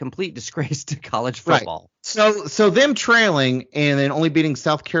a complete disgrace to college football. Right. So them trailing and then only beating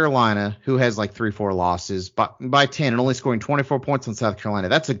South Carolina, who has like 3-4 losses by 10 and only scoring 24 points on South Carolina.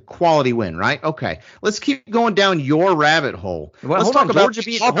 That's a quality win, right? Okay. Let's keep going down your rabbit hole. Well, Let's hold talk on. about Georgia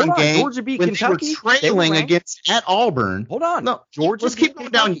beat Georgia beat when Kentucky. they were trailing against at Auburn. Hold on. No, Georgia let's keep beat going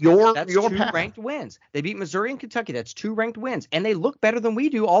down Kentucky. That's your 2 path. ranked wins. They beat Missouri and Kentucky. That's 2 ranked wins, and they look better than we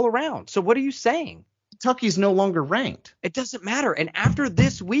do all around. So what are you saying? Kentucky's no longer ranked. It doesn't matter. And after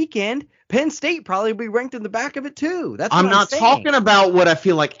this weekend, Penn State probably will be ranked in the back of it too. That's what I'm not saying. talking about what I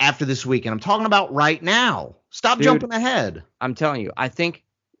feel like after this weekend. I'm talking about right now. Stop jumping ahead. I'm telling you, I think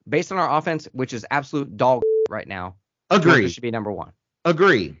based on our offense, which is absolute dog right now, Agree. Georgia should be number 1.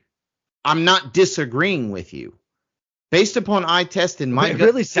 Agree. I'm not disagreeing with you. Based upon eye test and my It gut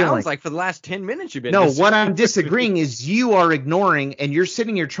really sounds feeling, like for the last 10 minutes you've been no, disagreeing. what I'm disagreeing is you are ignoring and you're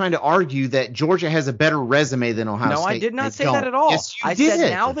sitting here trying to argue that Georgia has a better resume than Ohio State. No, I did not say don't. that at all. Yes, you I did. said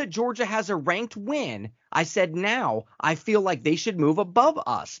now that Georgia has a ranked win, I said now I feel like they should move above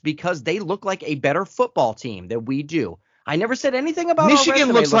us because they look like a better football team than we do. I never said anything about Michigan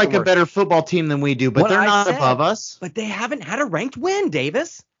our looks like looking a better football team than we do, but they're not above us. But they haven't had a ranked win,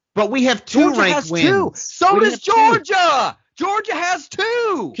 Davis. But we have 2 Georgia ranked has wins. 2. So We does have 2. Georgia. Georgia has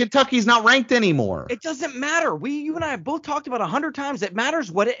 2. Kentucky's not ranked anymore. It doesn't matter. You and I have both talked about 100 times. It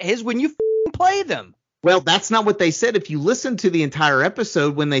matters what it is when you play them. Well, that's not what they said. If you listen to the entire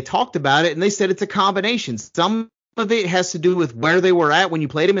episode when they talked about it, and they said it's a combination. Some of it has to do with where they were at when you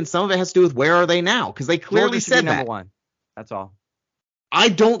played them, and some of it has to do with where are they now, because they clearly Georgia should said be that. number 1. That's all. I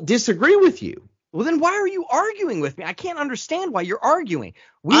don't disagree with you. Well, then why are you arguing with me? I can't understand why you're arguing.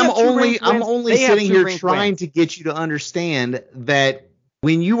 I'm only sitting here trying to get you to understand that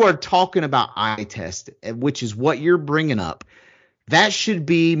when you are talking about eye test, which is what you're bringing up, that should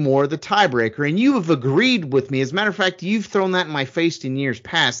be more the tiebreaker. And you have agreed with me. As a matter of fact, you've thrown that in my face in years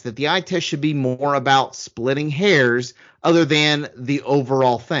past, that the eye test should be more about splitting hairs other than the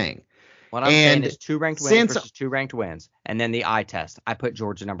overall thing. What I'm saying is 2 ranked wins versus 2 ranked wins. And then the eye test. I put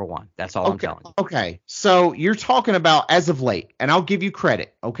Georgia number 1. That's all I'm telling you. Okay. So you're talking about as of late, and I'll give you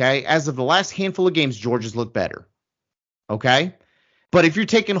credit, okay? As of the last handful of games, Georgia's looked better. Okay? But if you're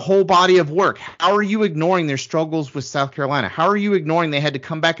taking whole body of work, how are you ignoring their struggles with South Carolina? How are you ignoring they had to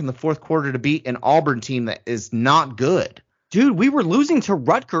come back in the fourth quarter to beat an Auburn team that is not good? Dude, we were losing to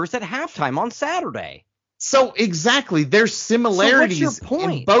Rutgers at halftime on Saturday. So exactly, there's similarities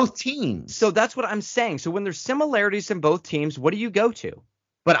in both teams. So that's what I'm saying. So when there's similarities in both teams, what do you go to?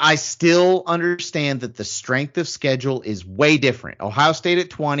 But I still understand that the strength of schedule is way different. Ohio State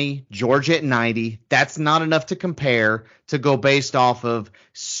at 20, Georgia at 90. That's not enough to compare to go based off of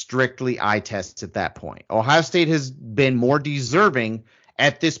strictly eye tests at that point. Ohio State has been more deserving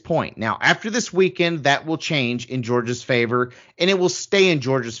at this point. Now, after this weekend, that will change in Georgia's favor, and it will stay in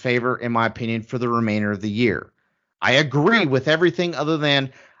Georgia's favor, in my opinion, for the remainder of the year. I agree with everything other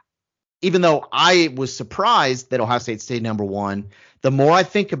than, even though I was surprised that Ohio State stayed number 1, the more I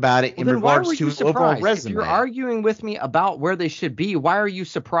think about it in regards to overall resume. If you're arguing with me about where they should be, why are you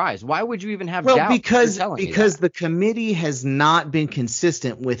surprised? Why would you even have doubt? Because the committee has not been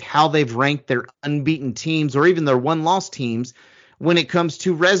consistent with how they've ranked their unbeaten teams or even their one-loss teams when it comes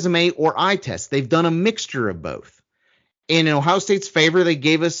to resume or eye test. They've done a mixture of both. In Ohio State's favor, they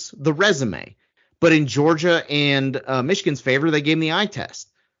gave us the resume. But in Georgia and Michigan's favor, they gave them the eye test.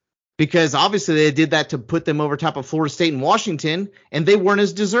 Because obviously they did that to put them over top of Florida State and Washington, and they weren't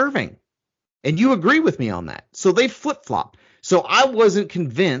as deserving. And you agree with me on that. So they flip-flopped. So I wasn't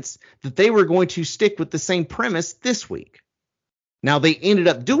convinced that they were going to stick with the same premise this week. Now, they ended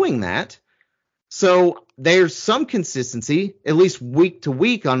up doing that. So there's some consistency, at least week to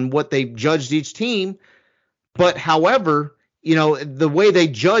week, on what they judged each team. But however, the way they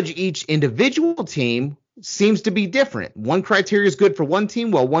judge each individual team seems to be different. One criteria is good for one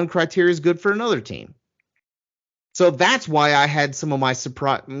team, while one criteria is good for another team. So that's why I had some of my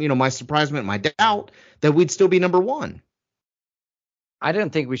my surprisement, my doubt that we'd still be number 1. I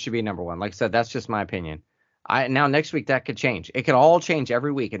didn't think we should be number 1. Like I said, that's just my opinion. Now next week that could change. It could all change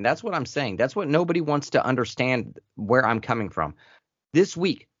every week, and that's what I'm saying. That's what nobody wants to understand where I'm coming from. This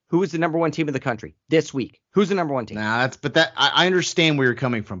week, who is the number 1 team in the country? This week, who's the number 1 team? I understand where you're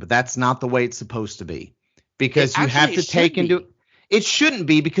coming from, but that's not the way it's supposed to be. Because you have to take into it shouldn't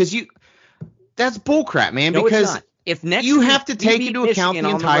be because that's bullcrap, man. No, because it's not. If next you week have to take into account the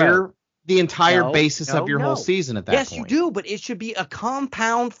entire the entire No, basis of no, your whole no. season at that Yes, point. you do, but it should be a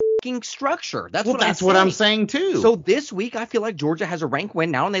compound fucking structure. That's Well, what I'm that's saying. what I'm saying too. So this week, I feel like Georgia has a ranked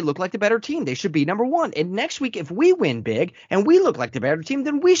win now, and they look like the better team. They should be number one. And next week, if we win big and we look like the better team,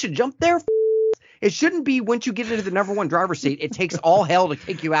 then we should jump their. It shouldn't be once you get into the number one driver's seat, it takes all hell to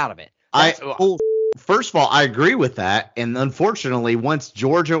take you out of it. That's bull. First of all, I agree with that. And unfortunately, once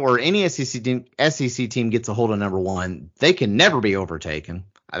Georgia or any SEC team gets a hold of number one, they can never be overtaken.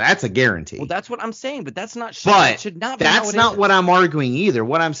 That's a guarantee. Well, that's what I'm saying, but that's not. But that should not be that's not what I'm arguing either.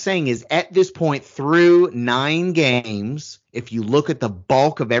 What I'm saying is, at this point, through 9 games, if you look at the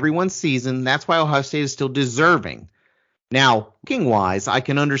bulk of everyone's season, that's why Ohio State is still deserving. Now, ranking-wise, I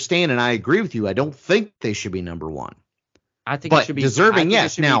can understand, and I agree with you. I don't think they should be number one. I think it should be deserving. I think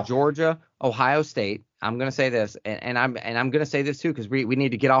Yes. It should now, be Georgia, Ohio State. I'm going to say this, and I'm going to say this too, because we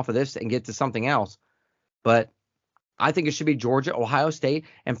need to get off of this and get to something else. But I think it should be Georgia, Ohio State.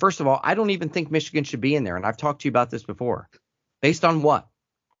 And first of all, I don't even think Michigan should be in there. And I've talked to you about this before. Based on what?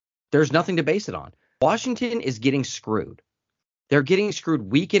 There's nothing to base it on. Washington is getting screwed. They're getting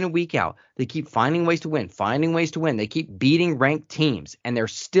screwed week in and week out. They keep finding ways to win. They keep beating ranked teams, and they're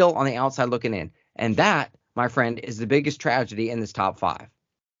still on the outside looking in. And that, my friend, is the biggest tragedy in this top 5.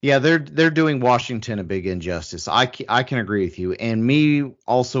 Yeah, they're doing Washington a big injustice. I can agree with you. And me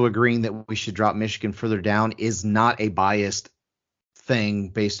also agreeing that we should drop Michigan further down is not a biased thing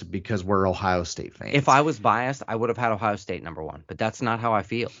because we're Ohio State fans. If I was biased, I would have had Ohio State number 1, but that's not how I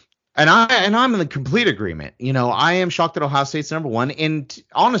feel. And I'm in the complete agreement. I am shocked that Ohio State's number 1. And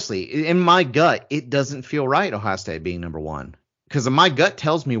honestly, in my gut, it doesn't feel right Ohio State being number 1, because my gut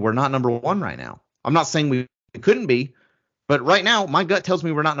tells me we're not number 1 right now. I'm not saying we couldn't be, but right now my gut tells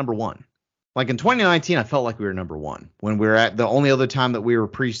me we're not number 1. Like in 2019, I felt like we were number 1 when we were at the only other time that we were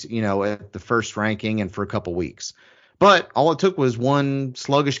at the first ranking and for a couple weeks. But all it took was one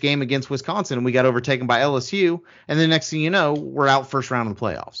sluggish game against Wisconsin, and we got overtaken by LSU. And the next thing you know, we're out first round of the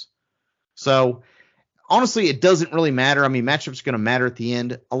playoffs. So honestly, it doesn't really matter. I mean, matchups are going to matter at the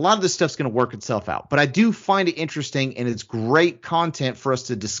end. A lot of this stuff's going to work itself out. But I do find it interesting, and it's great content for us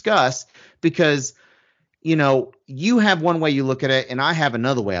to discuss because, you have one way you look at it, and I have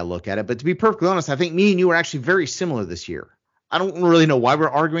another way I look at it. But to be perfectly honest, I think me and you are actually very similar this year. I don't really know why we're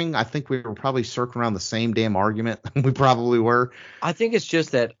arguing. I think we were probably circling around the same damn argument. We probably were. I think it's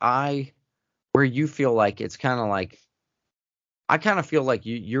just that where you feel like it's kind of like, I kind of feel like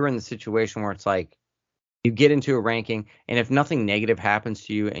you're in the situation where it's like you get into a ranking, and if nothing negative happens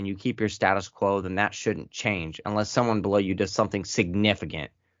to you and you keep your status quo, then that shouldn't change unless someone below you does something significant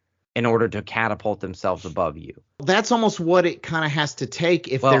in order to catapult themselves above you. That's almost what it kind of has to take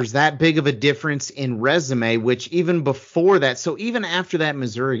if there's that big of a difference in resume, which even before that, so even after that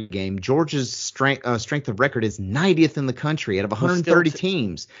Missouri game, Georgia's strength of record is 90th in the country out of 130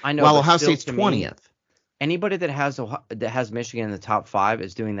 teams, I know, while Ohio State's 20th. Anybody that has Michigan in the top 5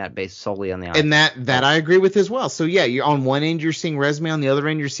 is doing that based solely on the eye. And that I agree with as well. So yeah, you're on one end you're seeing resume, on the other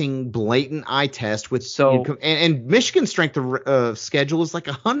end you're seing blatant eye test with and Michigan's strength of schedule is like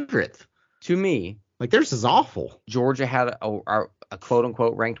 100th. To me, like theirs is awful. Georgia had a quote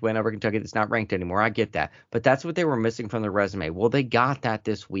unquote ranked win over Kentucky that's not ranked anymore. I get that, but that's what they were missing from their resume. Well, they got that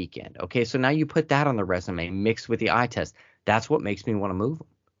this weekend. Okay, so now you put that on the resume mixed with the eye test. That's what makes me want to move them.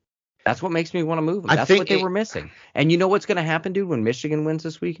 That's what makes me want to move them. That's what they were missing. And you know what's going to happen, dude, when Michigan wins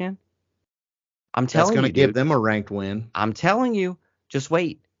this weekend? I'm telling you, that's going to give them a ranked win. I'm telling you, just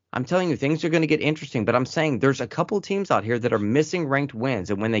wait. I'm telling you, things are going to get interesting. But I'm saying there's a couple of teams out here that are missing ranked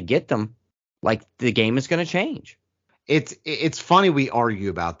wins. And when they get them, like, the game is going to change. It's funny we argue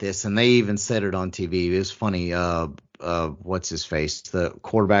about this, and they even said it on TV. It was funny. What's his face? The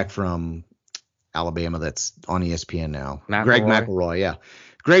quarterback from Alabama that's on ESPN now. Greg McElroy, yeah.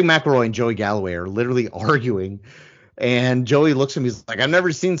 Greg McElroy and Joey Galloway are literally arguing, and Joey looks at me, he's like, I've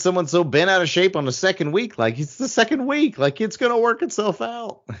never seen someone so bent out of shape on the second week. Like, it's the second week. Like, it's going to work itself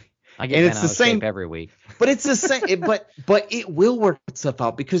out. I get bent out of shape every week. But it's the same. but it will work itself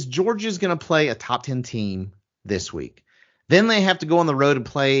out because Georgia's going to play a top 10 team this week. Then they have to go on the road and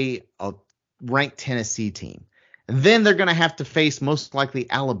play a ranked Tennessee team. And then they're going to have to face most likely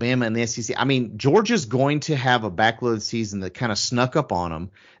Alabama in the SEC. I mean, Georgia's going to have a backloaded season that kind of snuck up on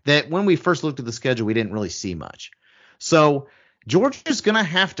them that when we first looked at the schedule, we didn't really see much. So Georgia's going to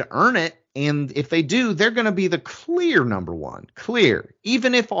have to earn it. And if they do, they're going to be the clear number 1. Clear.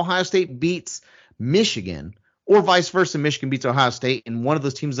 Even if Ohio State beats Michigan or vice versa, Michigan beats Ohio State and one of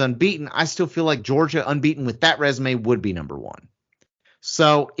those teams is unbeaten, I still feel like Georgia unbeaten with that resume would be number 1.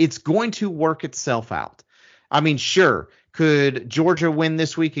 So it's going to work itself out. I mean, sure, Could Georgia win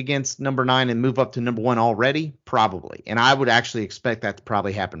this week against number 9 and move up to number 1 already? Probably. And I would actually expect that to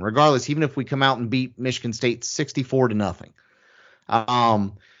probably happen, regardless, even if we come out and beat Michigan State 64-0.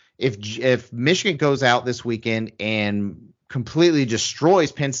 If Michigan goes out this weekend and completely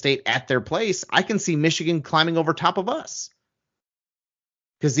destroys Penn State at their place, I can see Michigan climbing over top of us.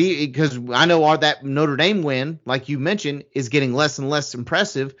 Because I know that Notre Dame win, like you mentioned, is getting less and less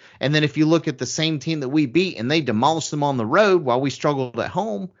impressive. And then if you look at the same team that we beat and they demolished them on the road while we struggled at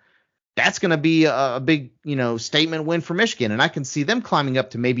home, that's going to be a big, statement win for Michigan. And I can see them climbing up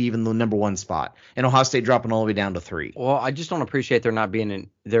to maybe even the number 1 spot and Ohio State dropping all the way down to 3. Well, I just don't appreciate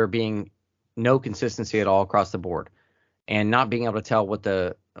there being no consistency at all across the board and not being able to tell what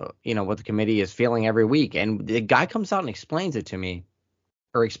the committee is feeling every week. And the guy comes out and explains it to me.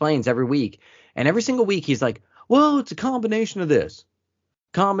 Or explains every week. And every single week he's like, well, it's a combination of this,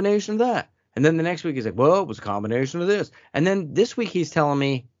 combination of that. And then the next week he's like, well, it was a combination of this. And then this week he's telling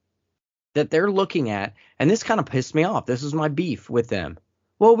me that they're looking at, and this kind of pissed me off. This is my beef with them.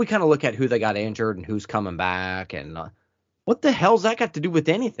 Well, we kind of look at who they got injured and who's coming back. And what the hell's that got to do with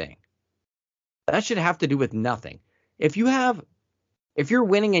anything? That should have to do with nothing. If you're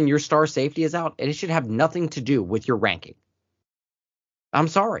winning and your star safety is out, it should have nothing to do with your ranking. I'm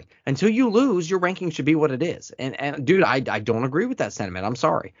sorry. Until you lose, your ranking should be what it is. And dude, I don't agree with that sentiment. I'm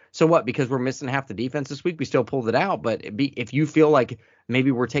sorry. So what? Because we're missing half the defense this week, we still pulled it out. But if you feel like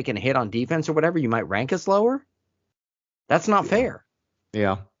maybe we're taking a hit on defense or whatever, you might rank us lower. That's not fair.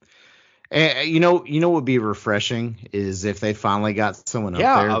 Yeah. And you know what would be refreshing is if they finally got someone up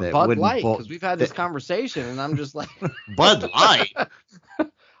there that Bud wouldn't Light, because we've had this conversation, and I'm just like Bud Light.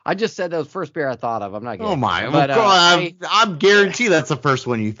 I just said that was the first beer I thought of. I'm not kidding. Oh my! But, I'm guarantee that's the first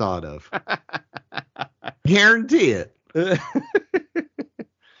one you thought of. Guarantee it.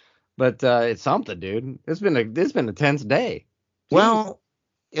 But it's something, dude. It's been a tense day. Well,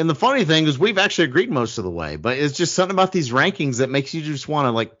 and the funny thing is we've actually agreed most of the way, but it's just something about these rankings that makes you just want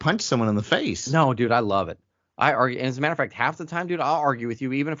to like punch someone in the face. No, dude, I love it. I argue, and as a matter of fact, half the time, dude, I'll argue with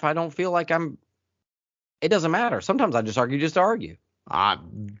you even if I don't feel like I'm. It doesn't matter. Sometimes I just argue just to argue.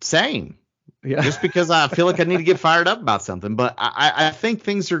 Same. Yeah. Just because I feel like I need to get fired up about something. But I think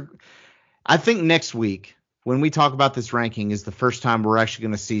I think next week when we talk about this ranking is the first time we're actually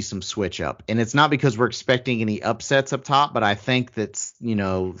going to see some switch up. And it's not because we're expecting any upsets up top, but I think that,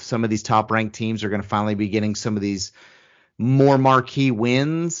 some of these top ranked teams are going to finally be getting some of these more marquee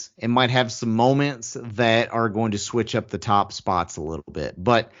wins and might have some moments that are going to switch up the top spots a little bit.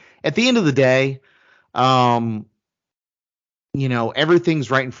 But at the end of the day, everything's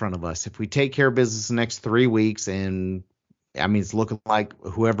right in front of us. If we take care of business the next 3 weeks, and I mean, it's looking like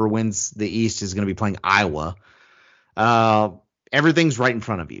whoever wins the East is going to be playing Iowa. Everything's right in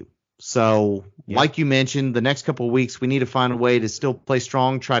front of you. So, Like you mentioned, the next couple of weeks, we need to find a way to still play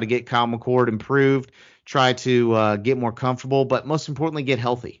strong, try to get Kyle McCord improved, try to get more comfortable, but most importantly, get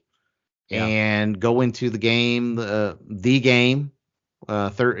healthy and go into the game,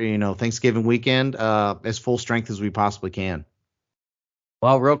 Thanksgiving weekend, as full strength as we possibly can.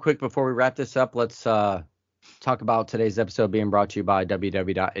 Well, real quick before we wrap this up, let's talk about today's episode being brought to you by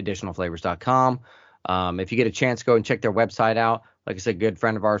www.additionalflavors.com. If you get a chance, go and check their website out. Like I said, a good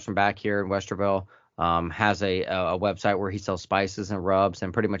friend of ours from back here in Westerville has a website where he sells spices and rubs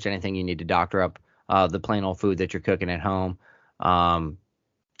and pretty much anything you need to doctor up the plain old food that you're cooking at home.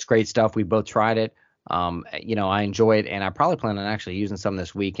 It's great stuff. We both tried it. I enjoy it, and I probably plan on actually using some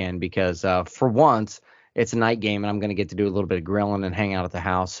this weekend because for once, it's a night game, and I'm going to get to do a little bit of grilling and hang out at the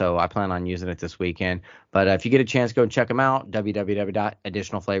house, so I plan on using it this weekend. But if you get a chance, go and check them out,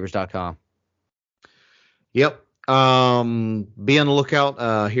 www.additionalflavors.com. Yep. Be on the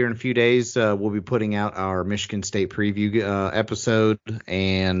lookout here in a few days. We'll be putting out our Michigan State preview episode,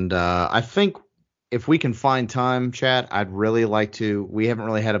 and I think if we can find time, Chad, I'd really like to. We haven't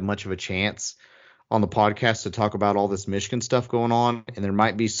really had much of a chance on the podcast to talk about all this Michigan stuff going on, and there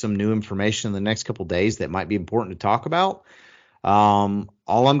might be some new information in the next couple of days that might be important to talk about. All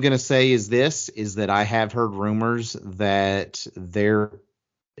I'm going to say is that I have heard rumors that there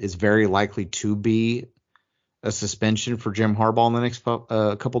is very likely to be a suspension for Jim Harbaugh in the next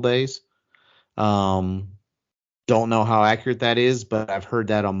couple days. Don't know how accurate that is, but I've heard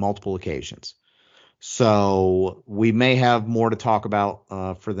that on multiple occasions. So we may have more to talk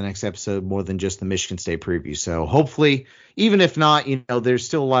about for the next episode, more than just the Michigan State preview. So hopefully, even if not, there's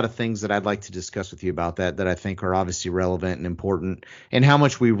still a lot of things that I'd like to discuss with you about that I think are obviously relevant and important, and how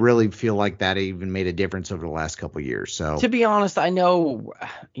much we really feel like that even made a difference over the last couple of years. So to be honest, I know,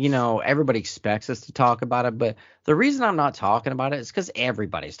 everybody expects us to talk about it, but the reason I'm not talking about it is because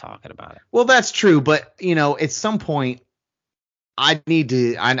everybody's talking about it. Well, that's true. But, at some point, I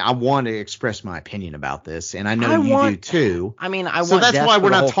want to express my opinion about this, and I know I you do want, too. I mean, I So want that's death why for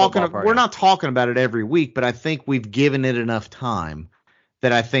the whole football we're program. not talking about it every week, but I think we've given it enough time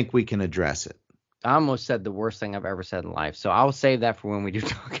that I think we can address it. I almost said the worst thing I've ever said in life, so I'll save that for when we do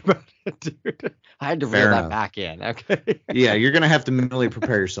talk about it, dude. I had to reel Fair that enough. back in. Okay. Yeah, you're gonna have to mentally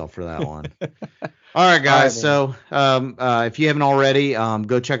prepare yourself for that one. All right, All right, guys. man. So if you haven't already,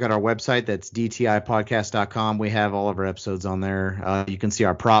 go check out our website. That's dtipodcast.com. We have all of our episodes on there. You can see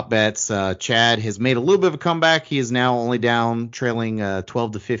our prop bets. Chad has made a little bit of a comeback. He is now only down, trailing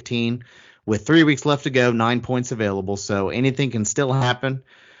 12 to 15 with 3 weeks left to go, 9 points available. So anything can still happen.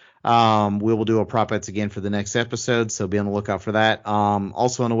 We will do a prop bets again for the next episode, so be on the lookout for that.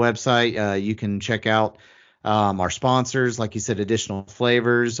 Also on the website, you can check out our sponsors, like you said, additional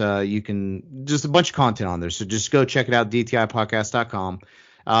flavors. You can just a bunch of content on there. So just go check it out, dtipodcast.com.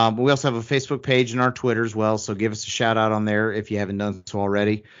 We also have a Facebook page and our Twitter as well. So give us a shout out on there if you haven't done so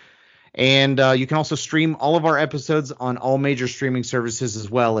already. And you can also stream all of our episodes on all major streaming services as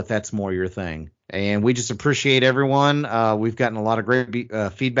well, if that's more your thing. And we just appreciate everyone. We've gotten a lot of great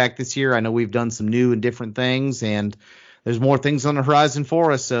feedback this year. I know we've done some new and different things, and there's more things on the horizon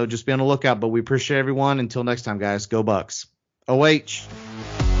for us, so just be on the lookout. But we appreciate everyone. Until next time, guys, go Bucks.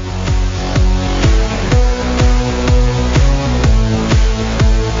 OH.